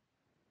you,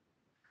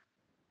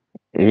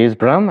 is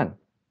Brahman.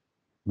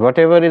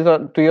 Whatever is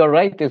to your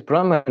right is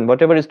Brahman.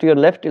 Whatever is to your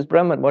left is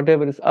Brahman.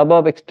 Whatever is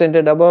above,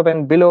 extended above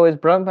and below is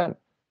Brahman.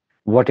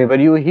 Whatever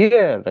you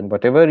hear and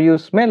whatever you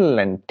smell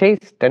and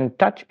taste and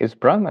touch is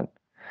Brahman.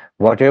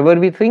 Whatever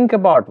we think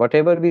about,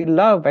 whatever we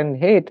love and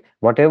hate,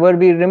 whatever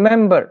we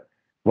remember,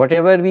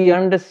 whatever we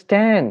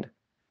understand,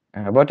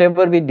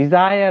 whatever we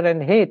desire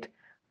and hate,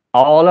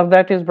 all of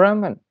that is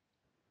Brahman.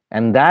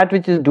 And that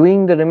which is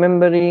doing the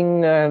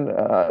remembering,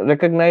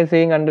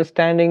 recognizing,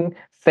 understanding,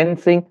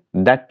 sensing,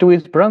 that too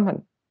is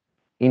Brahman.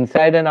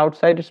 Inside and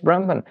outside is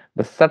Brahman.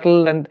 The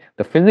subtle and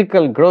the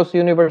physical, gross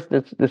universe,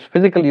 this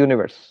physical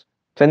universe,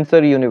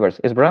 sensory universe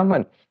is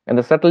Brahman. And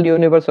the subtle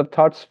universe of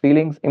thoughts,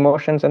 feelings,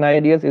 emotions, and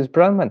ideas is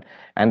Brahman.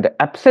 And the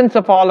absence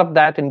of all of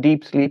that in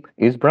deep sleep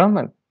is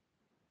Brahman.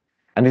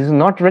 And this is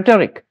not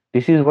rhetoric.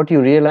 This is what you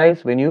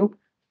realize when you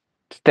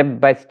step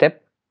by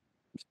step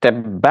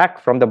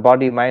back from the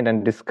body, mind,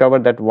 and discover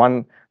that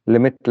one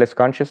limitless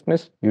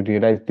consciousness. You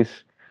realize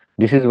this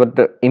is what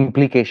the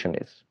implication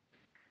is.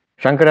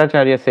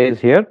 Shankaracharya says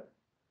here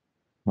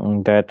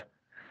that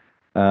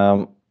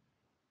Yad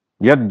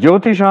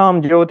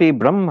Jyotisham Jyoti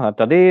Brahma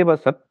Tadeva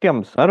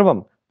Satyam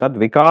Sarvam Tad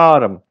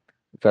Vikaram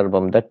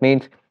Sarvam. That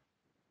means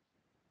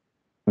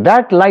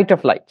that light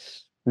of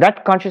lights,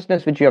 that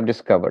consciousness which you have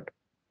discovered,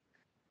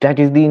 that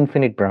is the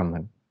infinite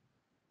Brahman.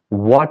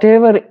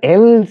 Whatever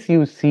else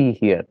you see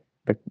here,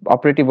 the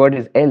operative word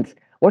is else.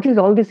 What is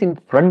all this in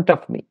front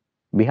of me,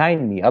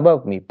 behind me,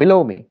 above me,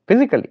 below me,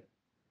 physically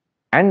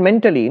and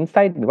mentally,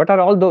 inside me? What are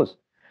all those?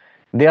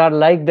 They are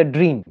like the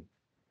dream.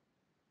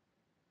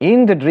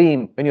 In the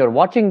dream, when you're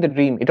watching the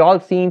dream, it all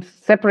seems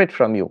separate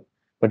from you.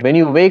 But when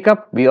you wake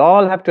up, we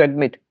all have to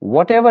admit,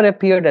 whatever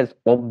appeared as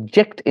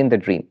object in the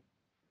dream,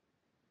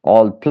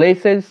 all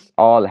places,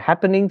 all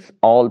happenings,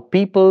 all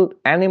people,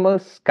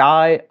 animals,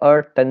 sky,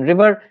 earth, and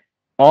river,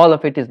 all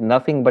of it is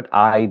nothing but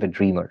I, the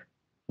dreamer.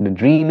 The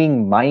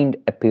dreaming mind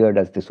appeared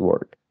as this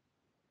world.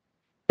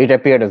 It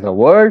appeared as a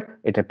world,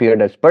 it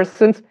appeared as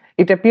persons,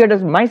 it appeared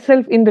as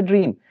myself in the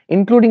dream,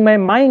 including my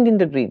mind in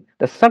the dream.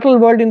 The subtle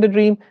world in the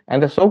dream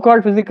and the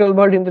so-called physical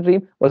world in the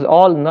dream was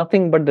all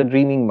nothing but the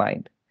dreaming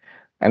mind.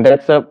 And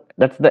that's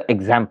the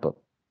example.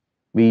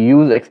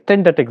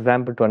 extend that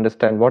example to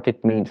understand what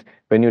it means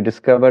when you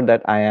discover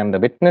that I am the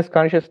witness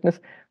consciousness.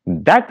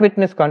 That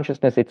witness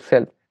consciousness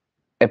itself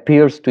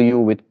appears to you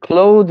with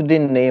clothed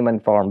in name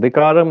and form.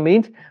 Vikaram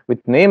means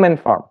with name and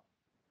form.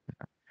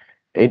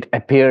 It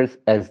appears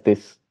as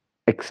this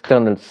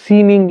external,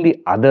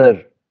 seemingly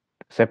other,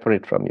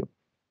 separate from you.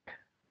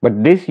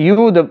 But this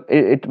you,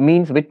 it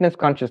means witness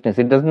consciousness.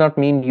 It does not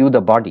mean you,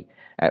 the body.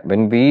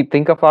 When we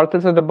think of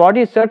ourselves as the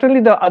body,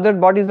 certainly the other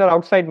bodies are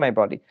outside my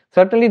body.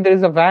 Certainly there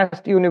is a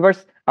vast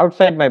universe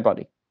outside my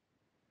body.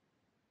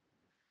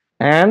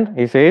 And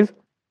he says,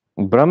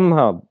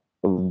 Brahma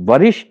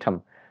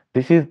Varishtham.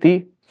 This is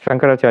the,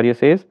 Shankaracharya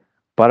says,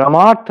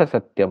 Paramartha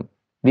Satyam,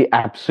 the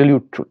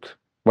absolute truth.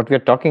 What we are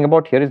talking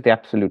about here is the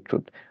absolute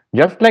truth.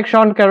 Just like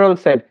Sean Carroll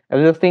said, I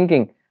was just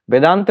thinking,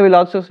 Vedanta will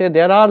also say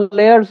there are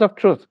layers of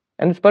truth.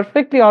 And it's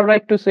perfectly all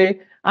right to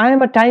say, I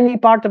am a tiny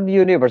part of the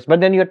universe, but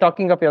then you're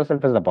talking of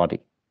yourself as a body.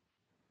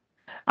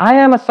 I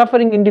am a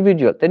suffering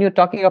individual, then you're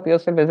talking of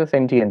yourself as a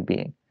sentient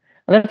being.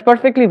 And that's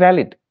perfectly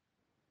valid.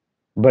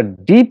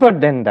 But deeper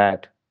than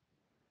that,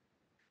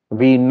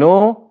 we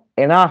know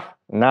enough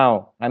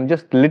now. I'm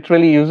just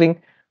literally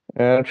using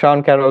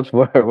Sean Carroll's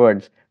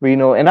words. We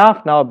know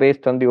enough now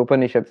based on the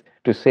Upanishads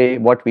to say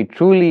what we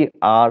truly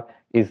are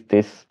is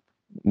this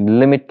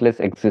limitless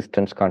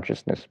existence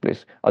consciousness,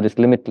 bliss, or this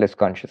limitless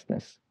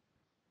consciousness.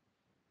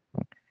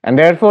 And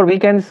therefore we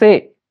can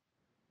say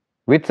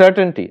with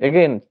certainty,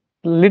 again,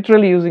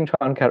 literally using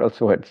Sean Carroll's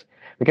words,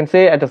 we can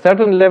say at a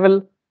certain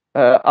level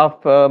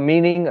of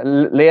meaning,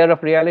 layer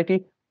of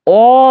reality,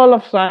 all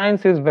of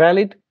science is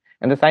valid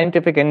and the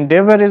scientific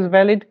endeavor is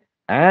valid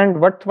and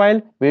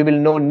worthwhile. We will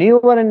know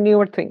newer and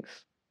newer things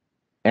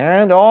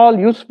and all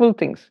useful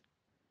things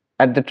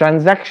at the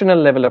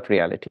transactional level of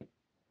reality.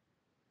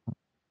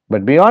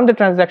 But beyond the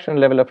transactional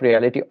level of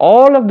reality,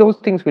 all of those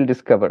things we'll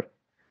discover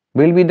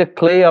will be the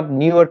clay of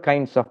newer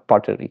kinds of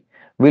pottery,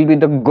 will be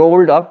the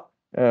gold of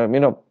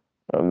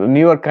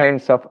newer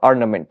kinds of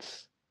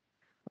ornaments.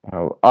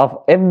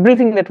 Of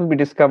everything that will be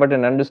discovered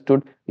and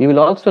understood, you will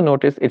also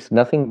notice it's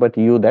nothing but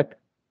you, that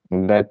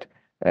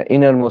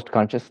innermost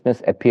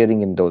consciousness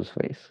appearing in those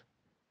ways.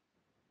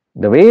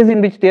 The ways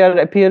in which they are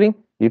appearing,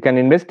 you can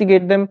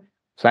investigate them.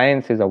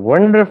 Science is a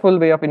wonderful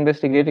way of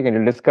investigating, and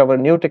you'll discover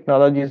new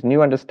technologies,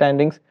 new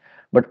understandings,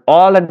 but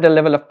all at the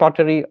level of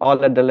pottery,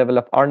 all at the level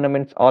of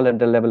ornaments, all at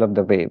the level of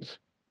the waves.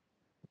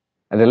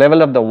 At the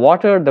level of the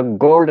water, the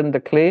gold and the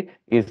clay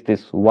is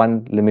this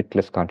one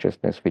limitless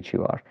consciousness which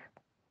you are.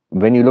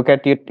 When you look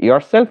at it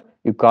yourself,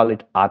 you call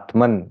it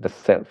Atman, the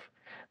self.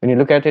 When you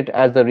look at it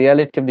as the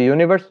reality of the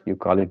universe, you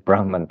call it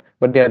Brahman,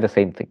 but they are the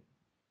same thing.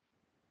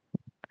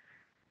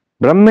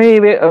 Brahme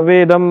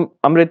Vedam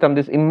Amritam,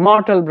 this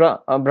immortal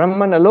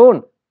Brahman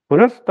alone,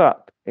 Purastat,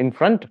 in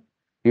front.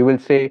 You will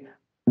say,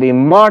 the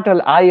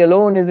immortal I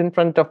alone is in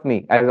front of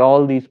me, as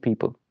all these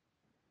people.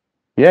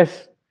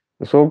 Yes,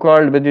 the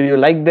so-called, whether you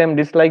like them,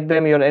 dislike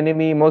them, your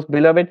enemy, most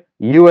beloved,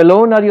 you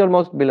alone are your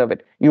most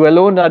beloved. You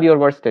alone are your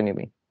worst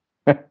enemy.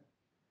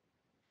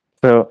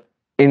 So,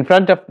 in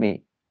front of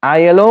me,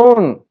 I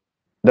alone,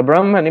 the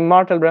Brahman,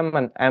 immortal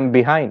Brahman, am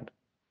behind.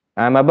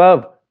 I'm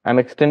above, I'm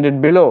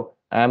extended below,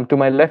 I'm to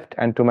my left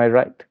and to my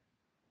right.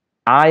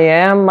 I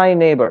am my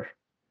neighbor.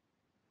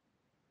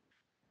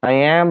 I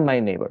am my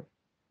neighbor.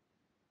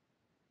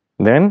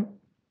 Then,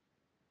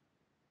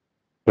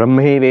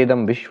 Brahme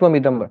Vedam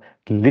Vishwamidam.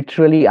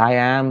 Literally, I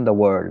am the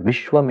world.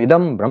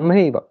 Vishwamidam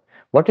Brahmeva.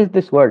 What is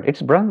this world?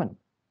 It's Brahman.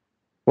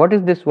 What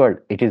is this world?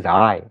 It is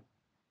I.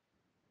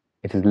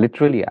 It is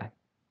literally I.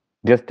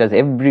 Just as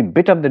every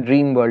bit of the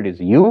dream world is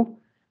you,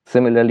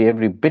 similarly,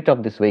 every bit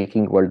of this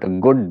waking world, the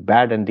good,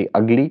 bad, and the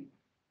ugly,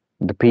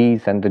 the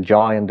peace and the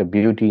joy and the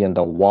beauty and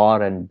the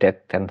war and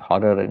death and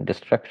horror and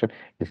destruction,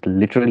 is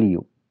literally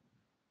you.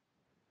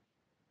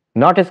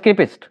 Not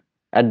escapist.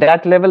 At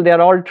that level, they are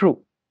all true.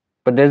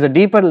 But there's a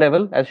deeper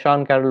level, as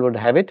Sean Carroll would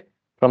have it,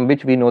 from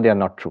which we know they are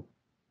not true.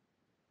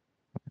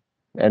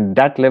 At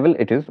that level,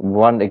 it is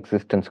one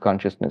existence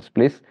consciousness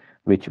bliss,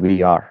 which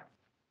we are.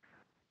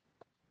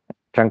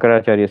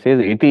 Shankaracharya says,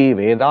 Iti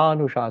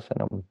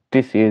Vedanushasanam.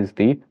 This is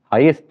the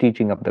highest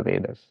teaching of the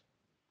Vedas.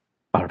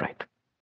 All right.